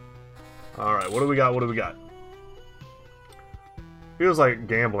 Alright, what do we got? What do we got? Feels like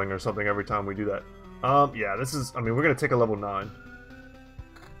gambling or something every time we do that. Yeah, this is, I mean, we're going to take a level 9.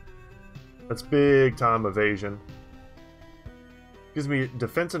 That's big time evasion. Gives me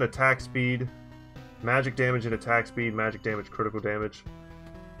defense and attack speed, magic damage and attack speed, magic damage, critical damage.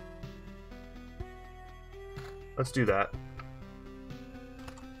 Let's do that.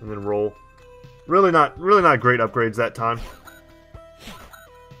 And then roll. Really not great upgrades that time.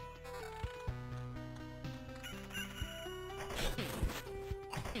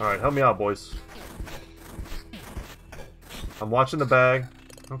 Alright, help me out, boys. I'm watching the bag.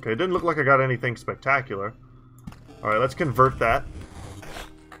 Okay, didn't look like I got anything spectacular. Alright, let's convert that.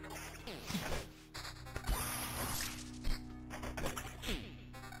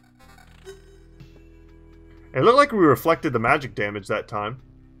 It looked like we reflected the magic damage that time.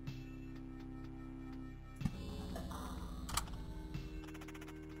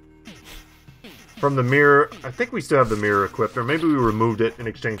 From the mirror, I think we still have the mirror equipped, or maybe we removed it in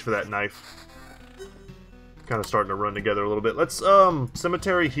exchange for that knife. Kind of starting to run together a little bit. Let's,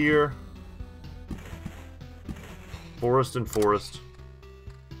 cemetery here. Forest and forest.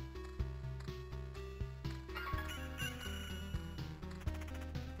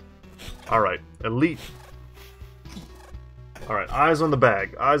 Alright, elite. Alright, eyes on the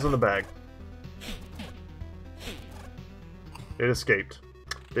bag. Eyes on the bag. It escaped.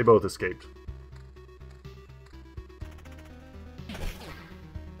 They both escaped.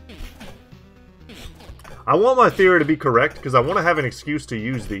 I want my theory to be correct, because I want to have an excuse to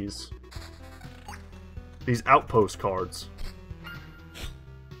use these outpost cards.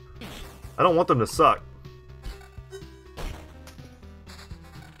 I don't want them to suck.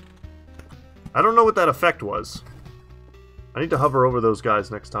 I don't know what that effect was. I need to hover over those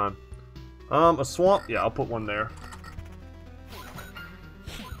guys next time. A swamp? Yeah, I'll put one there.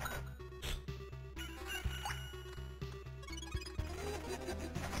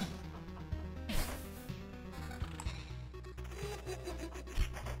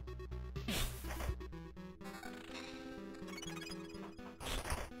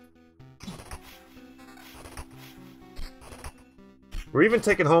 We're even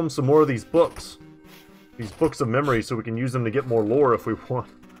taking home some more of these books. These books of memory so we can use them to get more lore if we want.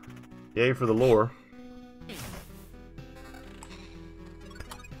 Yay for the lore.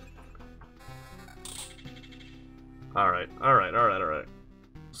 Alright, alright, alright, alright.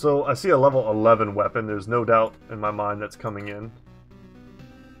 So I see a level 11 weapon. There's no doubt in my mind that's coming in.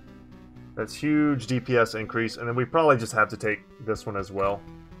 That's huge DPS increase, and then we probably just have to take this one as well.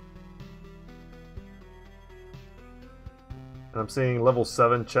 And I'm seeing level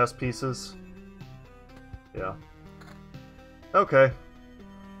 7 chest pieces. Yeah. Okay.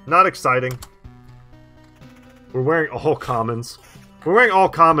 Not exciting. We're wearing all commons. We're wearing all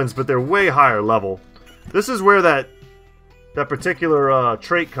commons, but they're way higher level. This is where that particular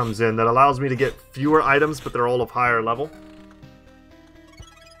trait comes in that allows me to get fewer items, but they're all of higher level.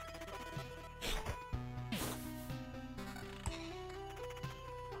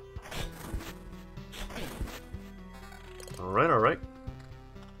 Alright, alright.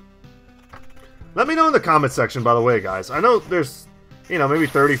 Let me know in the comment section, by the way, guys. I know there's, you know, maybe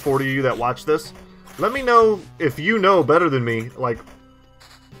 30, 40 of you that watch this. Let me know if you know better than me, like,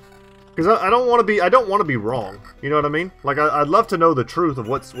 because I don't want to be wrong. You know what I mean? Like, I'd love to know the truth of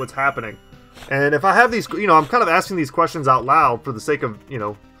what's happening. And if I have these, you know, I'm kind of asking these questions out loud for the sake of, you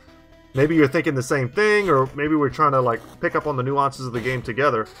know, maybe you're thinking the same thing, or maybe we're trying to, like, pick up on the nuances of the game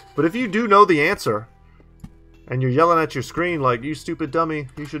together. But if you do know the answer, and you're yelling at your screen like, you stupid dummy,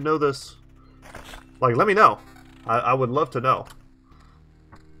 you should know this, like, let me know. I would love to know.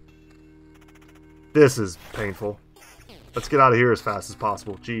 This is painful. Let's get out of here as fast as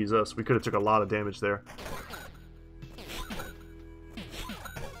possible. Jesus, we could have took a lot of damage there.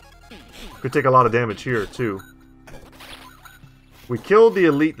 Could take a lot of damage here, too. We killed the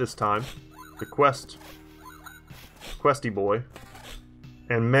elite this time. The questy boy.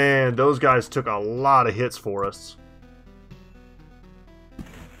 And man, those guys took a lot of hits for us.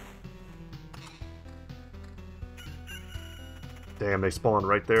 Damn, they spawned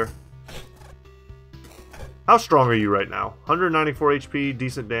right there. How strong are you right now? 194 HP,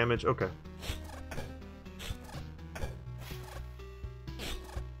 decent damage. Okay.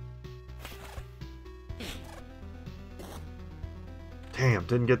 Damn,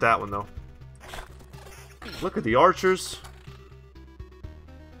 didn't get that one though. Look at the archers.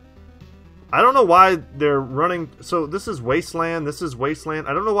 I don't know why they're running. So this is Wasteland, this is Wasteland.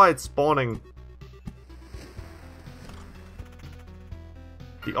 I don't know why it's spawning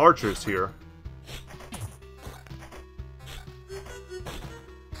the archers here.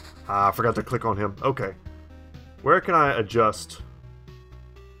 Ah, I forgot to click on him. Okay. Where can I adjust?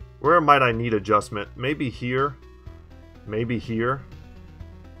 Where might I need adjustment? Maybe here. Maybe here.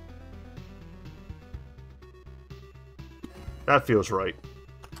 That feels right.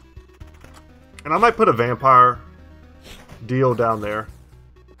 And I might put a vampire deal down there.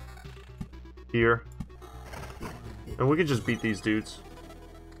 Here. And we can just beat these dudes.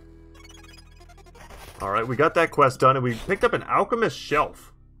 Alright, we got that quest done, and we picked up an alchemist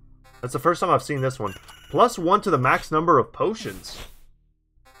shelf. That's the first time I've seen this one. +1 to the max number of potions.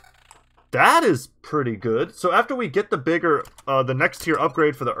 That is pretty good. So after we get the bigger, the next tier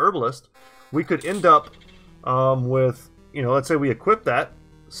upgrade for the herbalist, we could end up with, you know, let's say we equip that.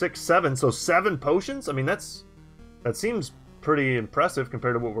 6, 7, so 7 potions? I mean, that seems pretty impressive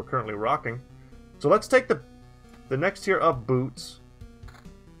compared to what we're currently rocking. So let's take the next tier up boots.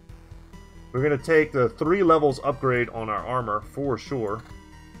 We're going to take the 3 levels upgrade on our armor for sure.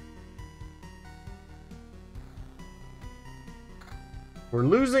 We're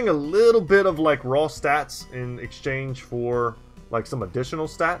losing a little bit of like raw stats in exchange for like some additional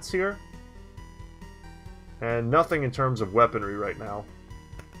stats here. And nothing in terms of weaponry right now.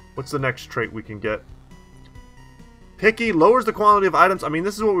 What's the next trait we can get? Picky lowers the quality of items. I mean,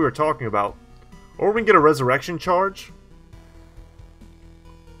 this is what we were talking about. Or we can get a resurrection charge.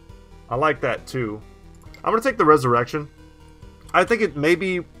 I like that too. I'm going to take the resurrection. I think it may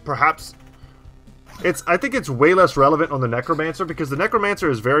be perhaps... I think it's way less relevant on the Necromancer because the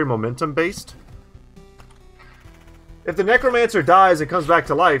Necromancer is very momentum based. If the Necromancer dies and comes back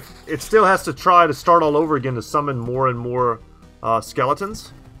to life, it still has to try to start all over again to summon more and more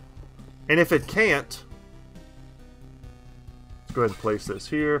skeletons. And if it can't... Let's go ahead and place this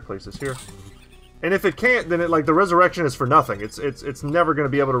here, place this here. And if it can't, then like the resurrection is for nothing. It's never going to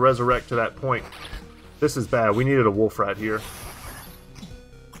be able to resurrect to that point. This is bad. We needed a wolf rat here.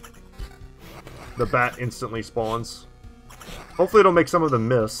 The bat instantly spawns. Hopefully it'll make some of them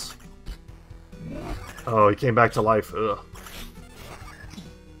miss. Oh, he came back to life. Ugh.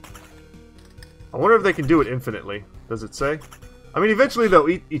 I wonder if they can do it infinitely. Does it say? I mean, eventually they'll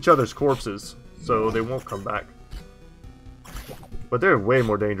eat each other's corpses, so they won't come back. But they're way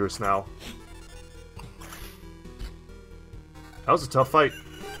more dangerous now. That was a tough fight.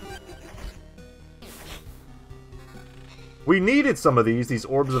 We needed some of these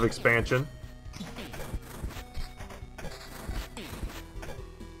orbs of expansion.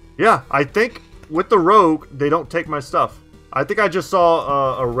 Yeah, I think with the rogue, they don't take my stuff. I think I just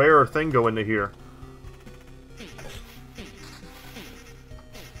saw a rarer thing go into here.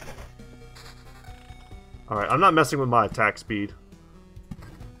 Alright, I'm not messing with my attack speed.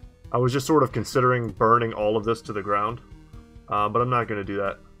 I was just sort of considering burning all of this to the ground. But I'm not going to do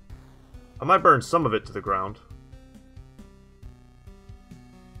that. I might burn some of it to the ground.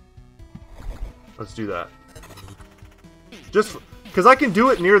 Let's do that. Just because I can do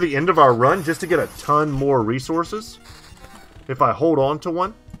it near the end of our run just to get a ton more resources. If I hold on to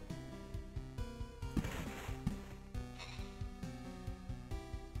one.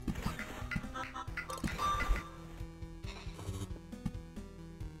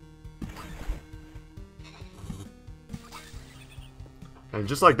 And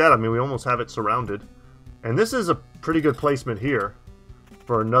just like that, I mean, we almost have it surrounded. And this is a pretty good placement here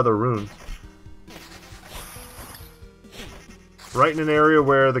for another rune. Right in an area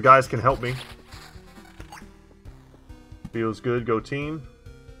where the guys can help me. Feels good, go team.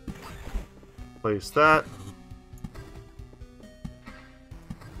 Place that.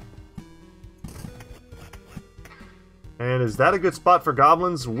 And is that a good spot for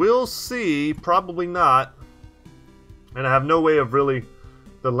goblins? We'll see. Probably not. And I have no way of really...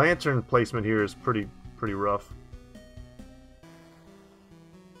 The lantern placement here is pretty rough.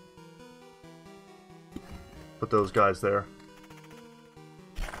 Put those guys there.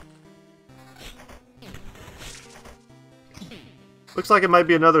 Looks like it might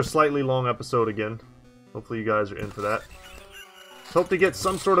be another slightly long episode again. Hopefully you guys are in for that. Let's hope to get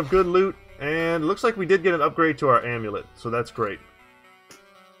some sort of good loot. And it looks like we did get an upgrade to our amulet, so that's great.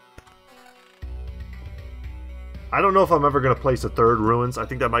 I don't know if I'm ever going to place a third ruins. I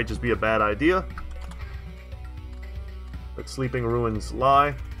think that might just be a bad idea. Let sleeping ruins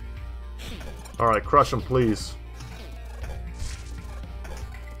lie. Alright, crush them, please.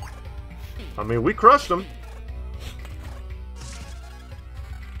 I mean, we crushed them.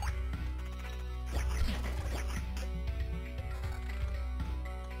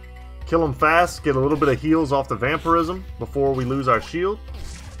 Kill them fast, get a little bit of heals off the vampirism before we lose our shield.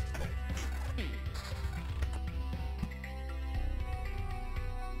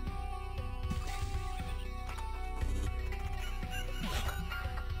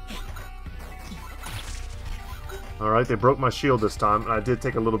 Alright, they broke my shield this time, and I did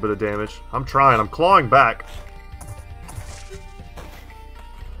take a little bit of damage. I'm trying, I'm clawing back.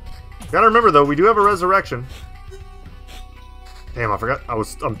 Gotta remember though, we do have a resurrection. Damn, I forgot.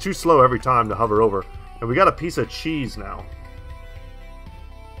 I'm too slow every time to hover over. And we got a piece of cheese now.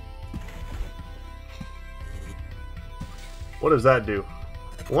 What does that do?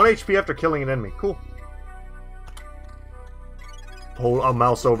 1 HP after killing an enemy. Cool. Hold a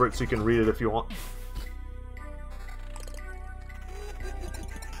mouse over it so you can read it if you want.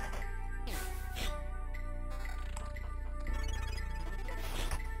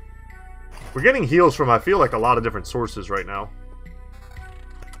 We're getting heals from, I feel like, a lot of different sources right now.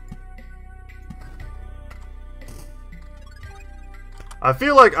 I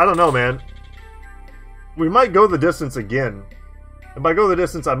feel like, I don't know, man. We might go the distance again. And by go the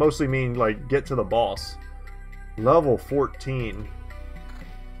distance, I mostly mean, like, get to the boss. Level 14.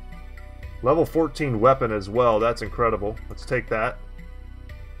 Level 14 weapon as well. That's incredible. Let's take that.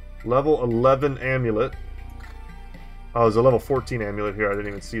 Level 11 amulet. Oh, there's a level 14 amulet here. I didn't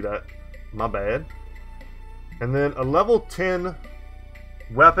even see that. My bad. And then a level 10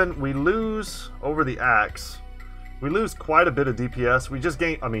 weapon. We lose over the axe. We lose quite a bit of DPS. We just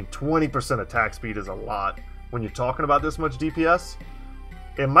gain, I mean, 20% attack speed is a lot. When you're talking about this much DPS,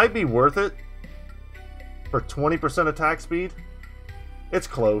 it might be worth it for 20% attack speed. It's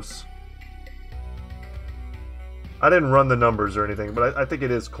close. I didn't run the numbers or anything, but I think it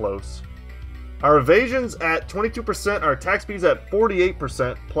is close. Our evasion's at 22%, our attack speed's at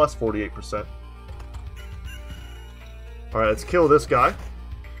 48%, plus 48%. Alright, let's kill this guy.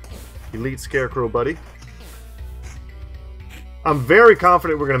 Elite Scarecrow buddy. I'm very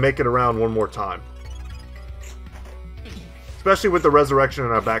confident we're going to make it around one more time. Especially with the resurrection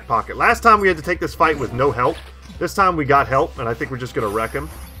in our back pocket. Last time we had to take this fight with no help. This time we got help, and I think we're just going to wreck him.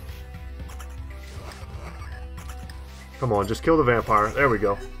 Come on, just kill the vampire. There we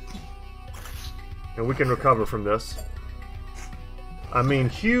go. And we can recover from this. I mean,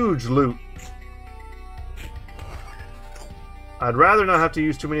 huge loot. I'd rather not have to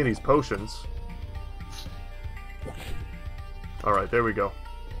use too many of these potions. Alright, there we go.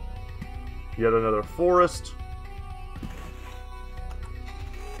 Yet another forest.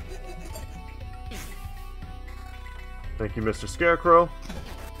 Thank you, Mr. Scarecrow.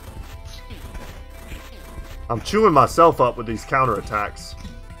 I'm chewing myself up with these counterattacks.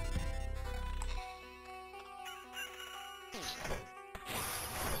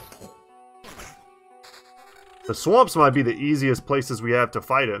 The swamps might be the easiest places we have to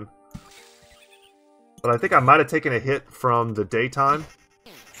fight in. But I think I might have taken a hit from the daytime.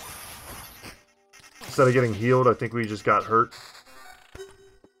 Instead of getting healed, I think we just got hurt.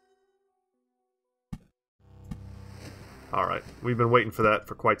 Alright, we've been waiting for that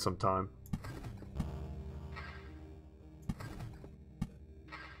for quite some time.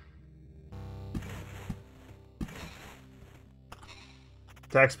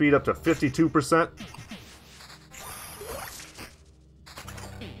 Attack speed up to 52%.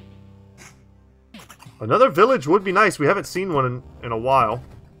 Another village would be nice. We haven't seen one in a while.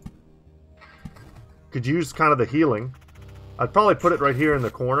 Could use kind of the healing. I'd probably put it right here in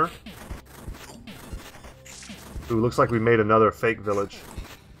the corner. Ooh, looks like we made another fake village.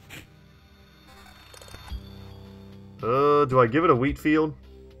 Do I give it a wheat field?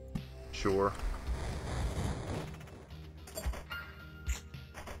 Sure.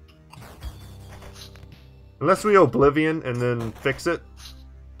 Unless we Oblivion and then fix it.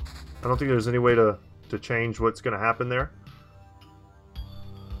 I don't think there's any way to change what's going to happen there.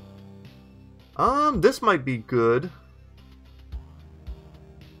 This might be good. Are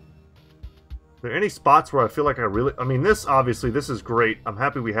there any spots where I feel like I mean, this, obviously, this is great. I'm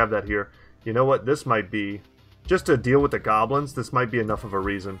happy we have that here. You know what? This might be... Just to deal with the goblins, this might be enough of a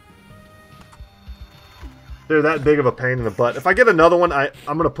reason. They're that big of a pain in the butt. If I get another one, I'm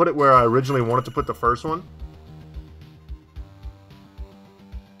going to put it where I originally wanted to put the first one.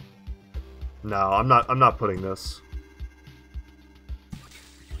 No, I'm not putting this.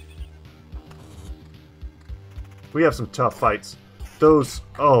 We have some tough fights. Those...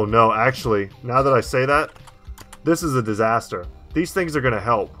 Oh, no, actually, now that I say that, this is a disaster. These things are going to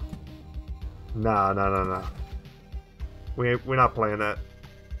help. Nah. We're not playing that.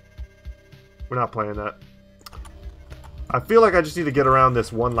 We're not playing that. I feel like I just need to get around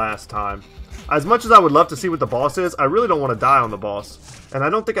this one last time. As much as I would love to see what the boss is, I really don't want to die on the boss. And I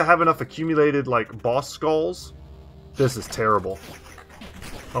don't think I have enough accumulated, like, boss skulls. This is terrible.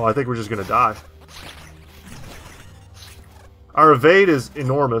 Oh, I think we're just going to die. Our evade is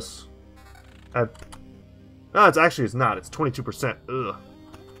enormous. No, it's not. It's 22%. Ugh.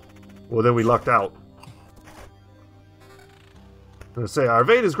 Well, then we lucked out. I'm going to say, our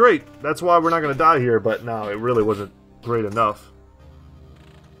evade is great. That's why we're not going to die here. But no, it really wasn't great enough.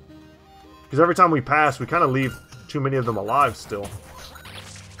 Because every time we pass, we kind of leave too many of them alive still.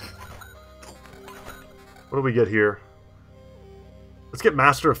 What do we get here? Let's get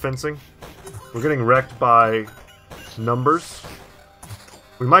Master of Fencing. We're getting wrecked by numbers.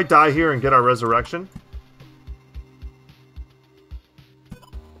 We might die here and get our resurrection.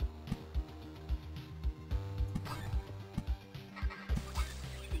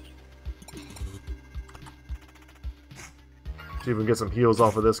 See if we can get some heals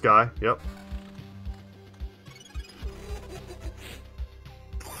off of this guy. Yep.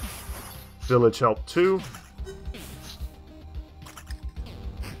 Village help 2.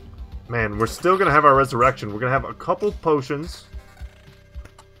 Man, we're still going to have our resurrection. We're going to have a couple potions.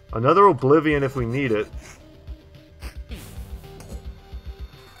 Another Oblivion if we need it. You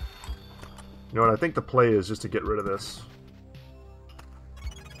know what? I think the play is just to get rid of this.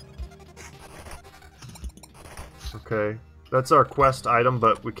 Okay. That's our quest item,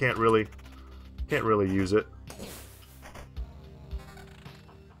 but we can't really use it.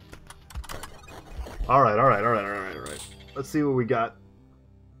 Alright. Let's see what we got.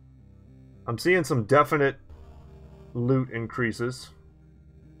 I'm seeing some definite loot increases.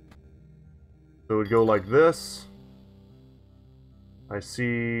 So it would go like this. I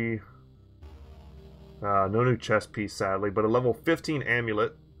see... no new chest piece, sadly, but a level 15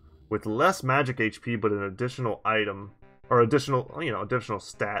 amulet with less magic HP, but an additional item. Or additional, you know, additional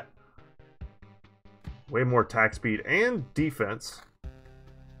stat. Way more attack speed and defense.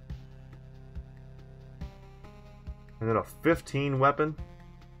 And then a 15 weapon.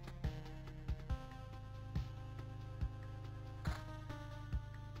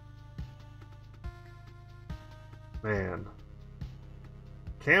 Man.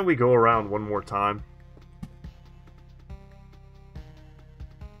 Can we go around one more time?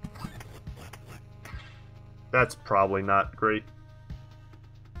 That's probably not great.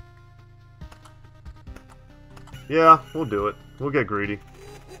 Yeah, we'll do it. We'll get greedy.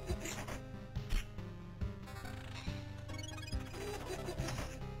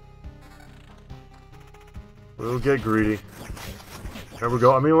 We'll get greedy. There we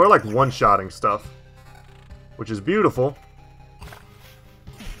go. I mean, we're like one-shotting stuff, which is beautiful.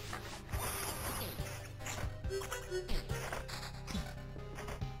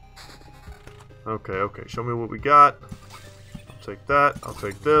 Okay, okay. Show me what we got. I'll take that. I'll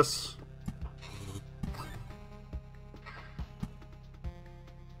take this.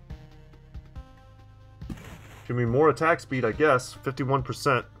 Give me more attack speed, I guess.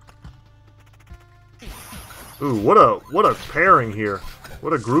 51%. Ooh, what a pairing here.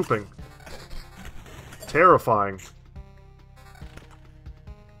 What a grouping. Terrifying.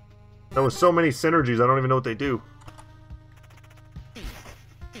 That was so many synergies, I don't even know what they do.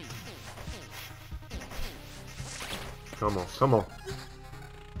 Come on, come on.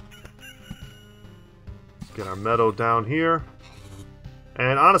 Let's get our meadow down here.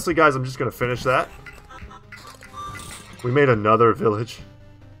 And honestly, guys, I'm just going to finish that. We made another village.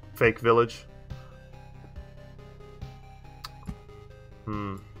 Fake village.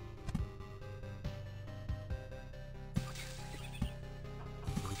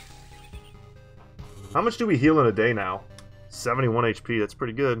 How much do we heal in a day now? 71 HP, that's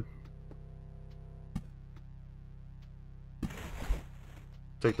pretty good.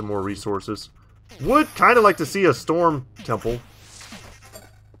 Take the more resources. Would kind of like to see a storm temple.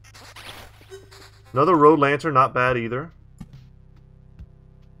 Another road lantern, not bad either.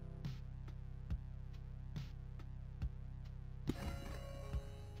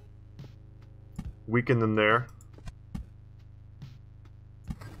 Weaken them there.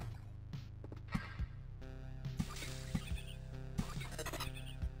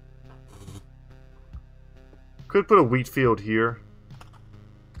 Could put a wheat field here.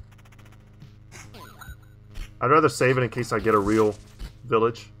 I'd rather save it in case I get a real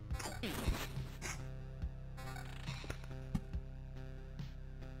village.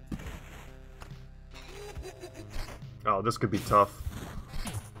 Oh, this could be tough.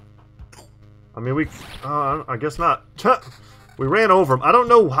 I mean, I guess not. We ran over him. I don't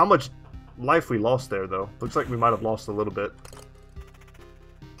know how much life we lost there, though. Looks like we might have lost a little bit.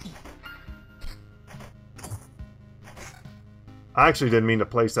 I actually didn't mean to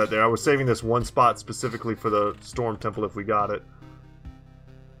place that there. I was saving this one spot specifically for the Storm Temple if we got it.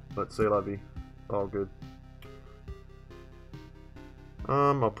 But c'est la vie. All good.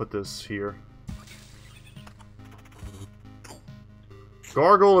 I'll put this here.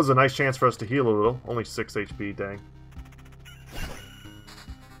 Gargoyle is a nice chance for us to heal a little. Only 6 HP, dang.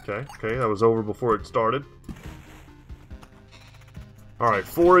 Okay, okay, that was over before it started. Alright,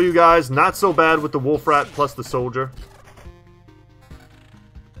 4 of you guys. Not so bad with the Wolf Rat plus the Soldier.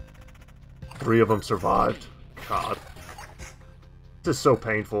 3 of them survived. God. This is so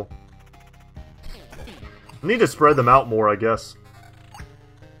painful. I need to spread them out more, I guess.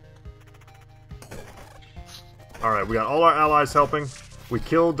 Alright, we got all our allies helping. We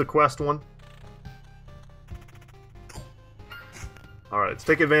killed the quest one. Alright, let's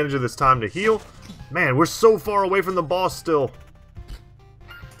take advantage of this time to heal. Man, we're so far away from the boss still.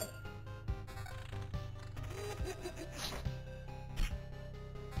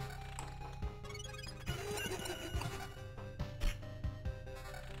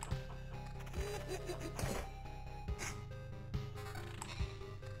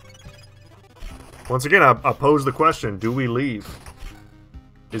 Once again, I pose the question, do we leave?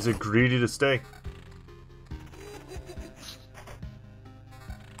 Is it greedy to stay?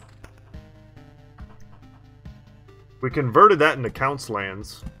 We converted that into Count's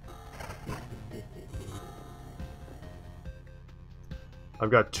lands.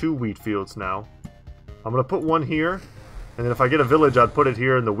 I've got 2 wheat fields now. I'm going to put one here, and then if I get a village, I'd put it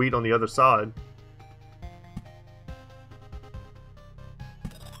here and the wheat on the other side.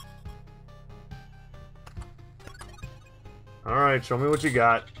 Alright, show me what you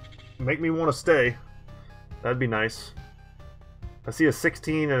got. Make me want to stay. That'd be nice. I see a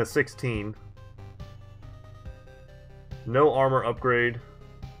 16 and a 16. No armor upgrade.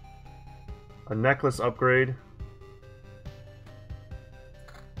 A necklace upgrade.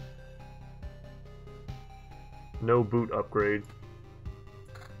 No boot upgrade.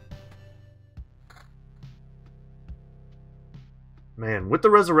 Man, with the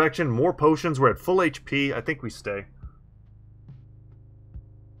resurrection, more potions, we're at full HP. I think we stay.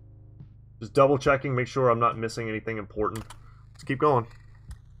 Just double checking, make sure I'm not missing anything important. Let's keep going.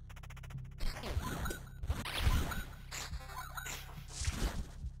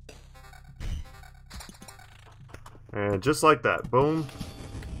 And just like that, boom.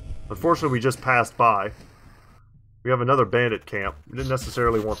 Unfortunately, we just passed by. We have another bandit camp. We didn't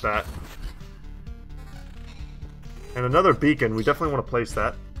necessarily want that. And another beacon. We definitely want to place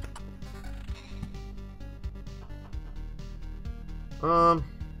that.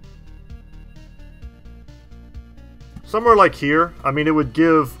 Somewhere like here. I mean, it would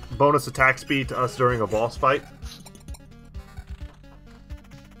give bonus attack speed to us during a boss fight.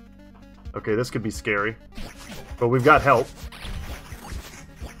 Okay, this could be scary. But we've got help.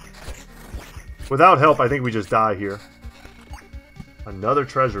 Without help, I think we just die here. Another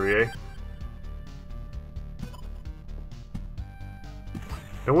treasury, eh?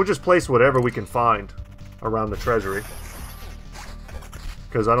 And we'll just place whatever we can find around the treasury.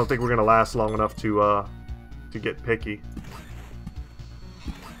 Because I don't think we're going to last long enough to get picky.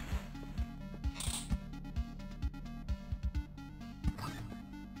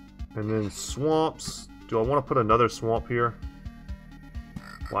 And then swamps. Do I want to put another swamp here?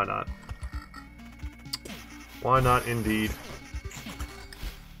 Why not? Why not, indeed?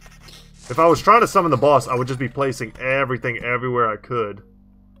 If I was trying to summon the boss, I would just be placing everything everywhere I could.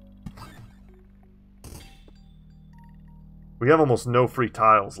 We have almost no free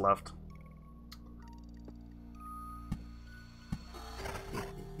tiles left.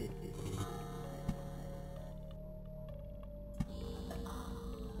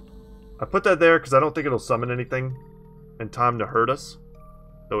 I put that there because I don't think it'll summon anything in time to hurt us.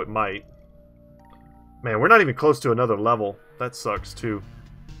 Though it might. Man, we're not even close to another level. That sucks too.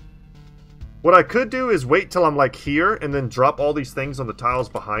 What I could do is wait till I'm like here and then drop all these things on the tiles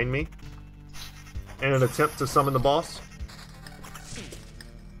behind me in an attempt to summon the boss.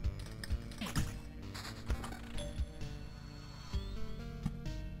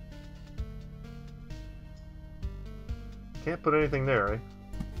 Can't put anything there, eh?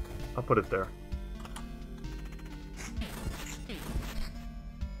 I'll put it there.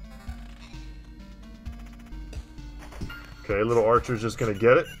 Okay, little archer's just gonna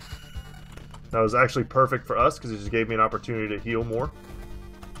get it. That was actually perfect for us because it just gave me an opportunity to heal more.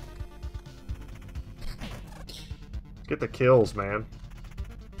 Get the kills, man.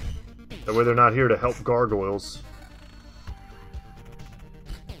 That way they're not here to help gargoyles.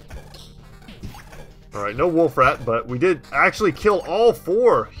 Alright, no wolf rat, but we did actually kill all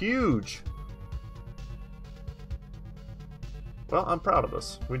four. Huge. Well, I'm proud of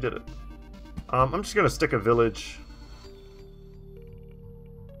us. We did it. I'm just going to stick a village.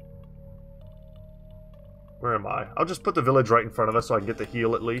 Where am I? I'll just put the village right in front of us so I can get the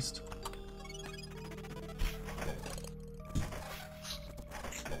heal at least.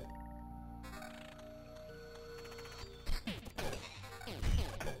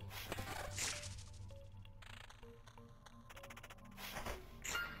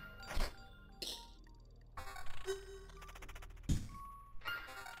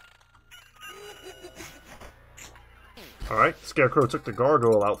 Alright, Scarecrow took the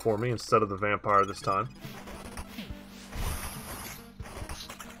gargoyle out for me instead of the vampire this time.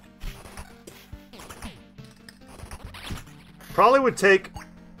 Probably would take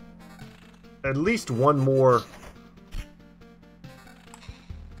at least one more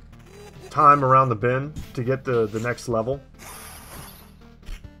time around the bend to get the next level.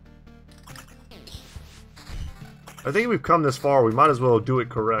 I think we've come this far, we might as well do it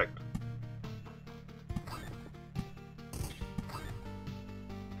correct.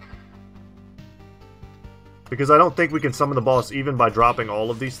 Because I don't think we can summon the boss even by dropping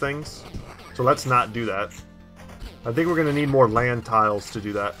all of these things. So let's not do that. I think we're going to need more land tiles to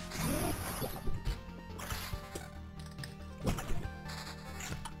do that.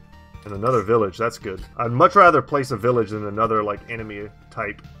 And another village, that's good. I'd much rather place a village than another, like, enemy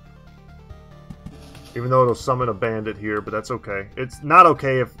type. Even though it'll summon a bandit here, but that's okay. It's not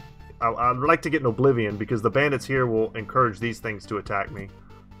okay if... I'd like to get an Oblivion, because the bandits here will encourage these things to attack me.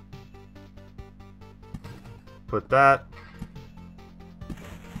 Put that.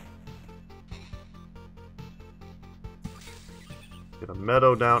 Get a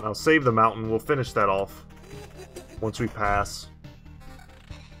meadow down. I'll save the mountain. We'll finish that off once we pass.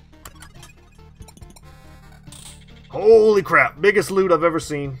 Holy crap. Biggest loot I've ever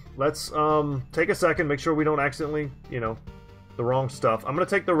seen. Let's take a second. Make sure we don't accidentally, you know, the wrong stuff. I'm going to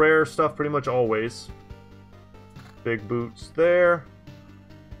take the rare stuff pretty much always. Big boots there.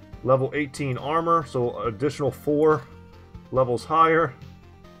 Level 18 armor, so additional 4 levels higher.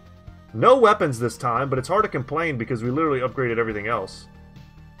 No weapons this time, but it's hard to complain because we literally upgraded everything else.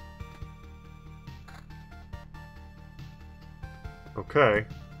 Okay.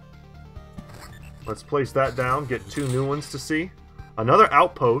 Let's place that down, get 2 new ones to see. Another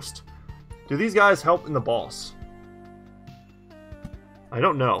outpost. Do these guys help in the boss? I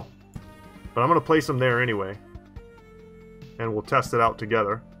don't know. But I'm going to place them there anyway. And we'll test it out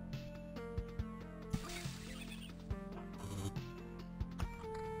together.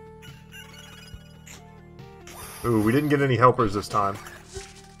 Ooh, we didn't get any helpers this time.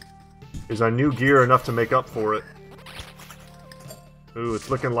 Is our new gear enough to make up for it? Ooh, it's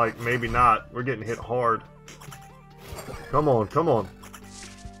looking like maybe not. We're getting hit hard. Come on, come on.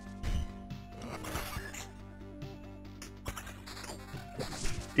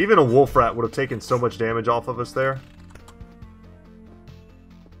 Even a wolf rat would have taken so much damage off of us there.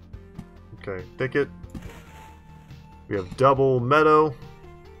 Okay, thicket. We have double meadow.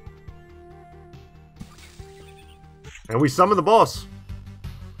 And we summon the boss.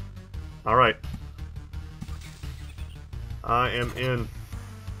 Alright. I am in.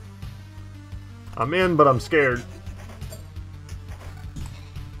 I'm in, but I'm scared.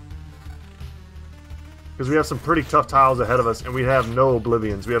 Because we have some pretty tough tiles ahead of us, and we have no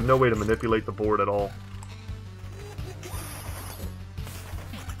oblivions. We have no way to manipulate the board at all.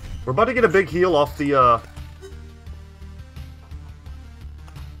 We're about to get a big heal off the,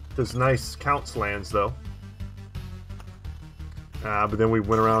 this nice Count's lands, though. But then we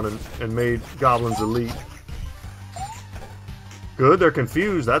went around and made goblins elite. Good, they're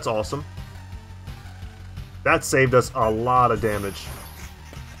confused. That's awesome. That saved us a lot of damage.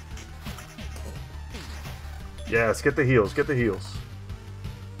 Yes, get the heals, get the heals.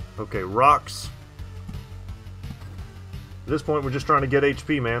 Okay, rocks. At this point, we're just trying to get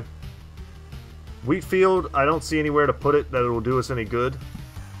HP, man. Wheat field, I don't see anywhere to put it that it will do us any good.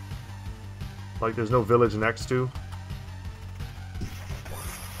 Like, there's no village next to.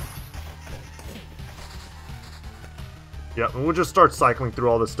 Yep, and we'll just start cycling through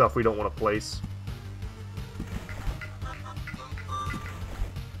all this stuff we don't want to place.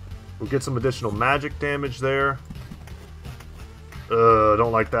 We'll get some additional magic damage there.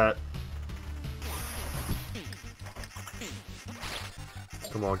 Don't like that.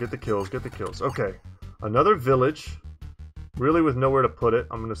 Come on, get the kills, get the kills. Okay, another village. Really with nowhere to put it.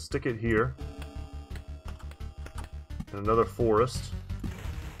 I'm going to stick it here. And another forest.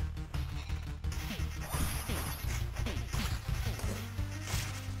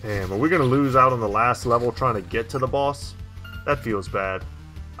 Damn, are we going to lose out on the last level trying to get to the boss? That feels bad.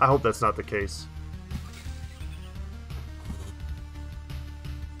 I hope that's not the case.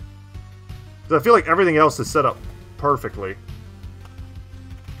 Because I feel like everything else is set up perfectly.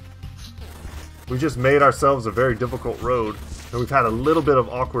 We just made ourselves a very difficult road, and we've had a little bit of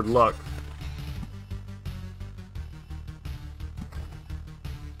awkward luck.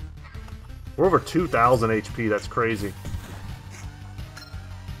 We're over 2,000 HP, that's crazy.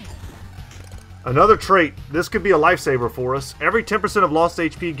 Another trait, this could be a lifesaver for us. Every 10% of lost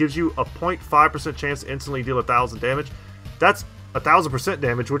HP gives you a 0.5% chance to instantly deal 1,000 damage. That's 1,000%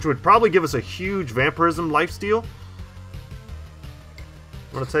 damage, which would probably give us a huge vampirism lifesteal.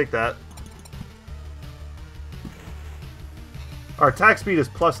 I'm going to take that. Our attack speed is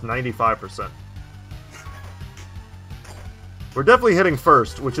plus 95%. We're definitely hitting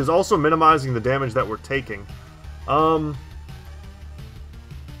first, which is also minimizing the damage that we're taking.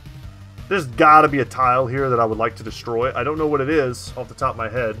 There's gotta be a tile here that I would like to destroy. I don't know what it is off the top of my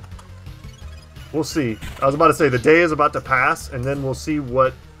head. We'll see. I was about to say, the day is about to pass, and then we'll see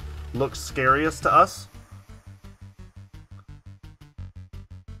what looks scariest to us.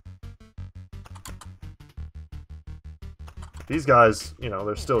 These guys, you know,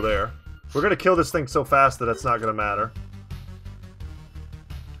 they're still there. We're gonna kill this thing so fast that it's not gonna matter.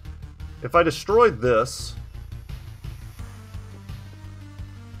 If I destroy this...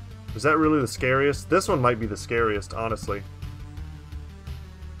 Is that really the scariest? This one might be the scariest, honestly.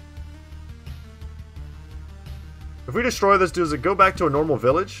 If we destroy this, does it go back to a normal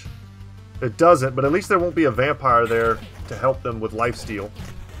village? It doesn't, but at least there won't be a vampire there to help them with lifesteal.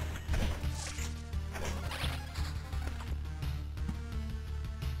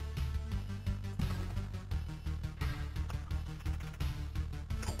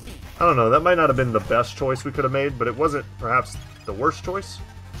 I don't know, that might not have been the best choice we could have made, but it wasn't perhaps the worst choice.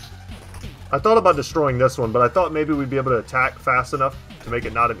 I thought about destroying this one, but I thought maybe we'd be able to attack fast enough to make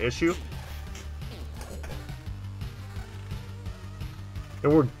it not an issue.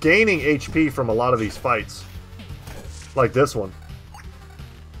 And we're gaining HP from a lot of these fights. Like this one.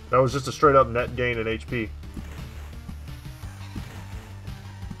 That was just a straight up net gain in HP.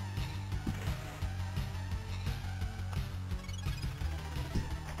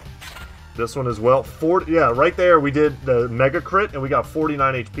 This one as well. 40, yeah, right there we did the mega crit and we got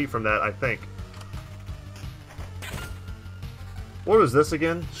 49 HP from that, I think. What was this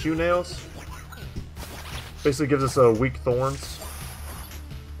again? Shoe nails? Basically gives us a weak thorns.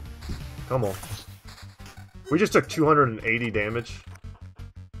 Come on. We just took 280 damage.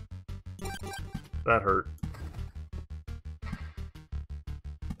 That hurt.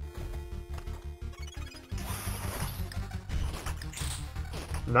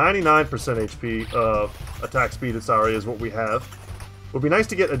 99% HP, attack speed, sorry, is what we have. Would be nice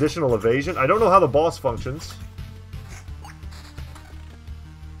to get additional evasion. I don't know how the boss functions.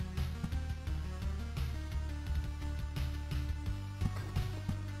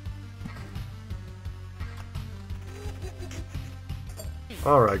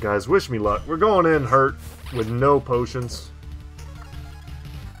 Alright guys, wish me luck. We're going in hurt with no potions.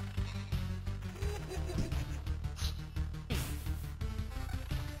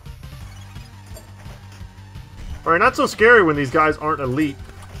 Alright, not so scary when these guys aren't elite.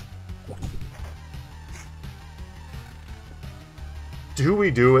 Do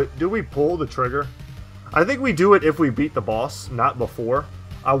we do it? Do we pull the trigger? I think we do it if we beat the boss, not before.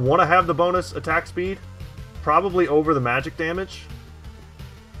 I want to have the bonus attack speed. Probably over the magic damage.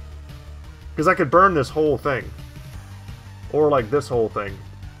 Because I could burn this whole thing. Or like this whole thing.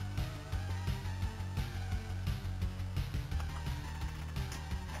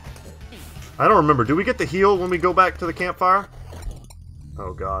 I don't remember. Do we get the heal when we go back to the campfire?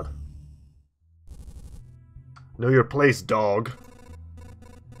 Oh god. Know your place, dog.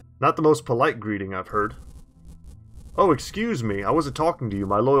 Not the most polite greeting I've heard. Oh, excuse me. I wasn't talking to you.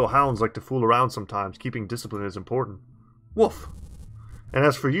 My loyal hounds like to fool around sometimes. Keeping discipline is important. Woof. And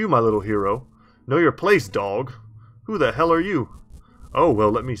as for you, my little hero, know your place, dog. Who the hell are you? Oh, well,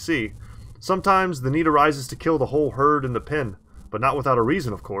 let me see. Sometimes the need arises to kill the whole herd in the pen, but not without a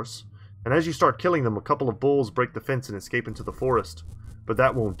reason, of course. And as you start killing them, a couple of bulls break the fence and escape into the forest. But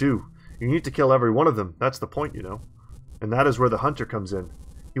that won't do. You need to kill every one of them. That's the point, you know. And that is where the hunter comes in.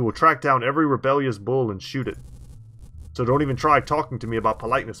 He will track down every rebellious bull and shoot it. So don't even try talking to me about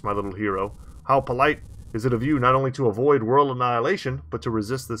politeness, my little hero. How polite is it of you not only to avoid world annihilation, but to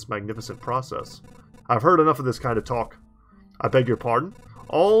resist this magnificent process? I've heard enough of this kind of talk. I beg your pardon?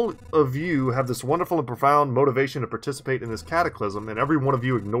 All of you have this wonderful and profound motivation to participate in this cataclysm, and every one of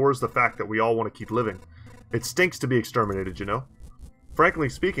you ignores the fact that we all want to keep living. It stinks to be exterminated, you know? Frankly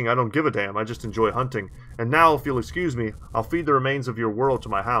speaking, I don't give a damn. I just enjoy hunting. And now, if you'll excuse me, I'll feed the remains of your world to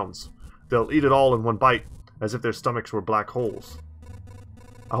my hounds. They'll eat it all in one bite, as if their stomachs were black holes.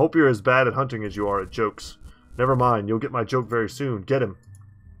 I hope you're as bad at hunting as you are at jokes. Never mind, you'll get my joke very soon. Get him.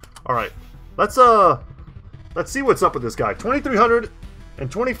 Alright. Let's see what's up with this guy.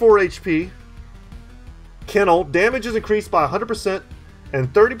 2324 HP. Kennel. Damage is increased by 100%,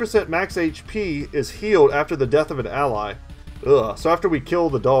 and 30% max HP is healed after the death of an ally. Ugh. So after we kill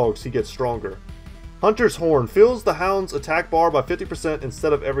the dogs, he gets stronger. Hunter's Horn. Fills the hound's attack bar by 50%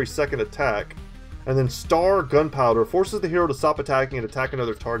 instead of every second attack. And then Star Gunpowder forces the hero to stop attacking and attack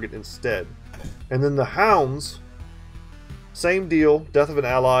another target instead. And then the hounds, same deal, death of an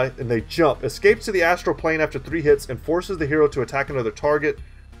ally, and they jump. Escapes to the astral plane after 3 hits and forces the hero to attack another target.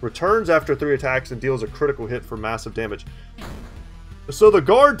 Returns after 3 attacks and deals a critical hit for massive damage. So the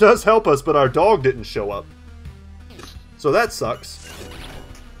guard does help us, but our dog didn't show up. So that sucks.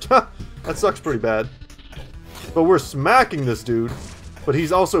 That sucks pretty bad. But we're smacking this dude. But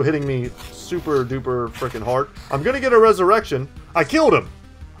he's also hitting me super duper freaking hard. I'm gonna get a resurrection. I killed him.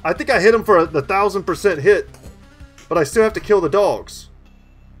 I think I hit him for the 1000% hit. But I still have to kill the dogs.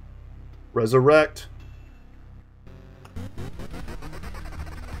 Resurrect.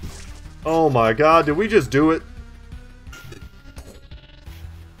 Oh my god, did we just do it?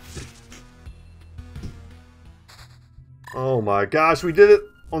 Oh my gosh, we did it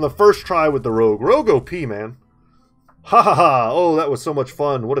on the first try with the rogue. Rogue OP, man. Ha ha ha! Oh, that was so much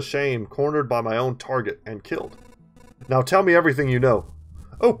fun. What a shame. Cornered by my own target and killed. Now tell me everything you know.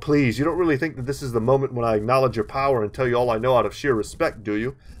 Oh, please, you don't really think that this is the moment when I acknowledge your power and tell you all I know out of sheer respect, do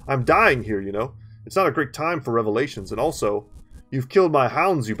you? I'm dying here, you know. It's not a great time for revelations, and also, you've killed my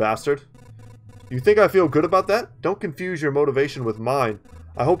hounds, you bastard. You think I feel good about that? Don't confuse your motivation with mine.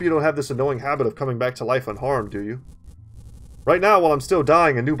 I hope you don't have this annoying habit of coming back to life unharmed, do you? Right now, while I'm still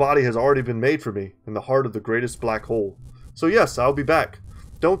dying, a new body has already been made for me, in the heart of the greatest black hole. So yes, I'll be back.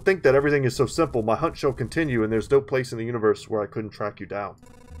 Don't think that everything is so simple. My hunt shall continue, and there's no place in the universe where I couldn't track you down.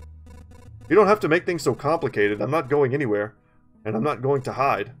 You don't have to make things so complicated. I'm not going anywhere, and I'm not going to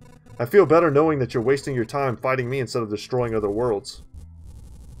hide. I feel better knowing that you're wasting your time fighting me instead of destroying other worlds.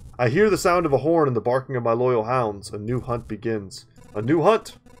 I hear the sound of a horn and the barking of my loyal hounds. A new hunt begins. A new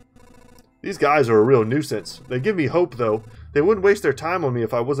hunt? These guys are a real nuisance. They give me hope, though. They wouldn't waste their time on me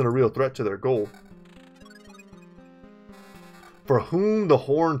if I wasn't a real threat to their goal. For whom the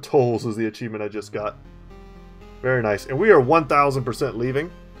horn tolls is the achievement I just got. Very nice. And we are 1000%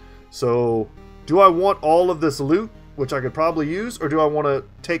 leaving. So, do I want all of this loot, which I could probably use, or do I want to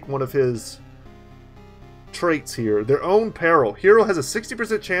take one of his traits here? Their own peril. Hero has a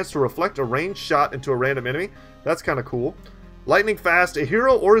 60% chance to reflect a ranged shot into a random enemy. That's kind of cool. Lightning fast, a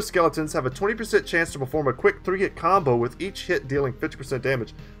hero or his skeletons have a 20% chance to perform a quick 3-hit combo with each hit dealing 50%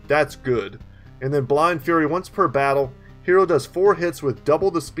 damage. That's good. And then Blind Fury, once per battle, hero does 4 hits with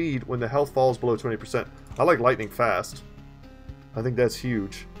double the speed when the health falls below 20%. I like lightning fast. I think that's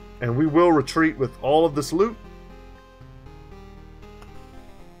huge. And we will retreat with all of this loot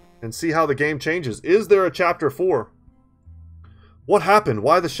and see how the game changes. Is there a chapter 4? What happened?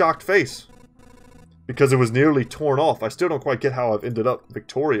 Why the shocked face? Because it was nearly torn off. I still don't quite get how I've ended up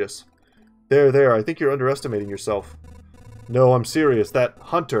victorious. There, I think you're underestimating yourself. No, I'm serious. That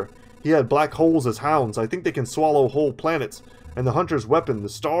hunter, he had black holes as hounds. I think they can swallow whole planets. And the hunter's weapon, the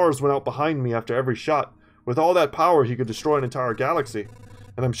stars went out behind me after every shot. With all that power, he could destroy an entire galaxy.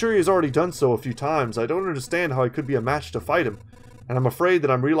 And I'm sure he has already done so a few times. I don't understand how I could be a match to fight him. And I'm afraid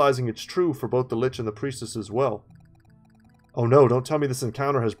that I'm realizing it's true for both the Lich and the Priestess as well. Oh no, don't tell me this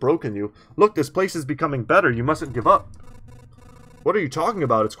encounter has broken you. Look, this place is becoming better. You mustn't give up. What are you talking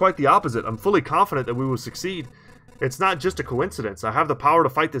about? It's quite the opposite. I'm fully confident that we will succeed. It's not just a coincidence. I have the power to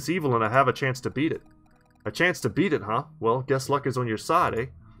fight this evil and I have a chance to beat it. A chance to beat it, huh? Well, guess luck is on your side, eh?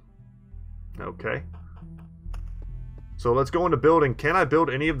 Okay. So let's go into building. Can I build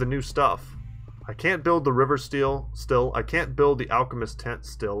any of the new stuff? I can't build the river steel still. I can't build the alchemist tent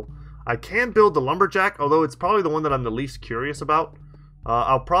still. I can build the lumberjack, although it's probably the one that I'm the least curious about.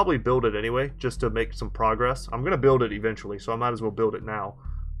 I'll probably build it anyway, just to make some progress. I'm going to build it eventually, so I might as well build it now.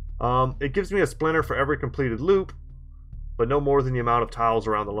 It gives me a splinter for every completed loop, but no more than the amount of tiles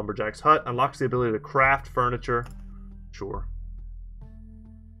around the lumberjack's hut. Unlocks the ability to craft furniture. Sure.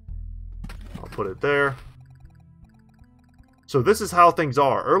 I'll put it there. So this is how things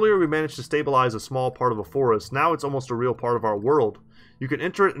are. Earlier we managed to stabilize a small part of a forest. Now it's almost a real part of our world. You can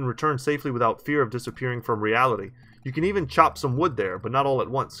enter it and return safely without fear of disappearing from reality. You can even chop some wood there, but not all at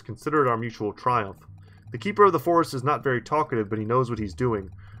once. Consider it our mutual triumph. The keeper of the forest is not very talkative, but he knows what he's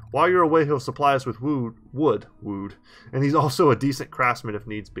doing. While you're away, he'll supply us with wood, and he's also a decent craftsman if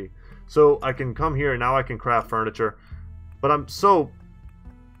needs be. So I can come here and now I can craft furniture, but I'm so,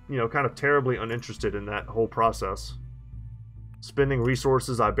 kind of terribly uninterested in that whole process. Spending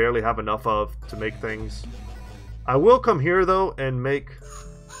resources I barely have enough of to make things. I will come here though and make...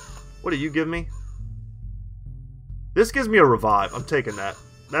 What do you give me? This gives me a revive. I'm taking that.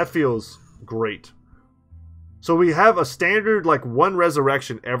 That feels great. So we have a standard, like, 1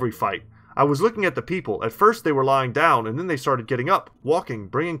 resurrection every fight. I was looking at the people. At first they were lying down, and then they started getting up, walking,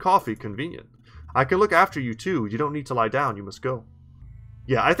 bringing coffee, convenient. I can look after you too. You don't need to lie down. You must go.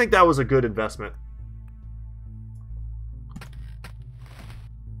 Yeah, I think that was a good investment.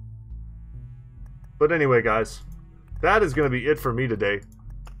 But anyway, guys, that is going to be it for me today.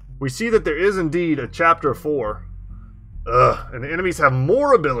 We see that there is indeed a chapter 4. And the enemies have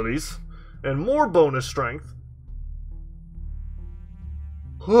more abilities and more bonus strength.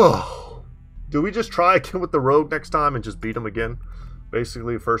 Do we just try again with the rogue next time and just beat him again?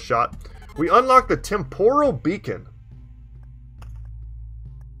 Basically, first shot. We unlock the temporal beacon.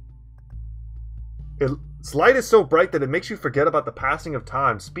 Its light is so bright that it makes you forget about the passing of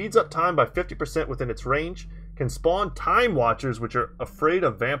time. Speeds up time by 50% within its range. Can spawn time watchers which are afraid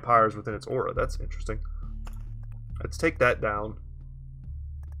of vampires within its aura. That's interesting. Let's take that down.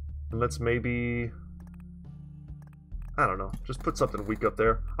 And let's maybe... I don't know. Just put something weak up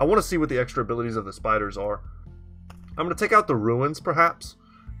there. I want to see what the extra abilities of the spiders are. I'm going to take out the ruins, perhaps.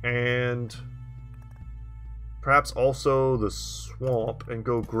 And... perhaps also the swamp. And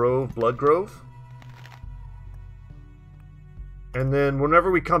go Grove, Blood Grove. And then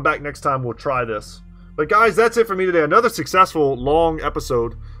whenever we come back next time, we'll try this. But guys, that's it for me today. Another successful, long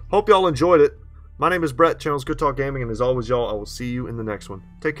episode. Hope y'all enjoyed it. My name is Brett, channel's Goodtalk Gaming, and as always, y'all, I will see you in the next one.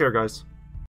 Take care, guys.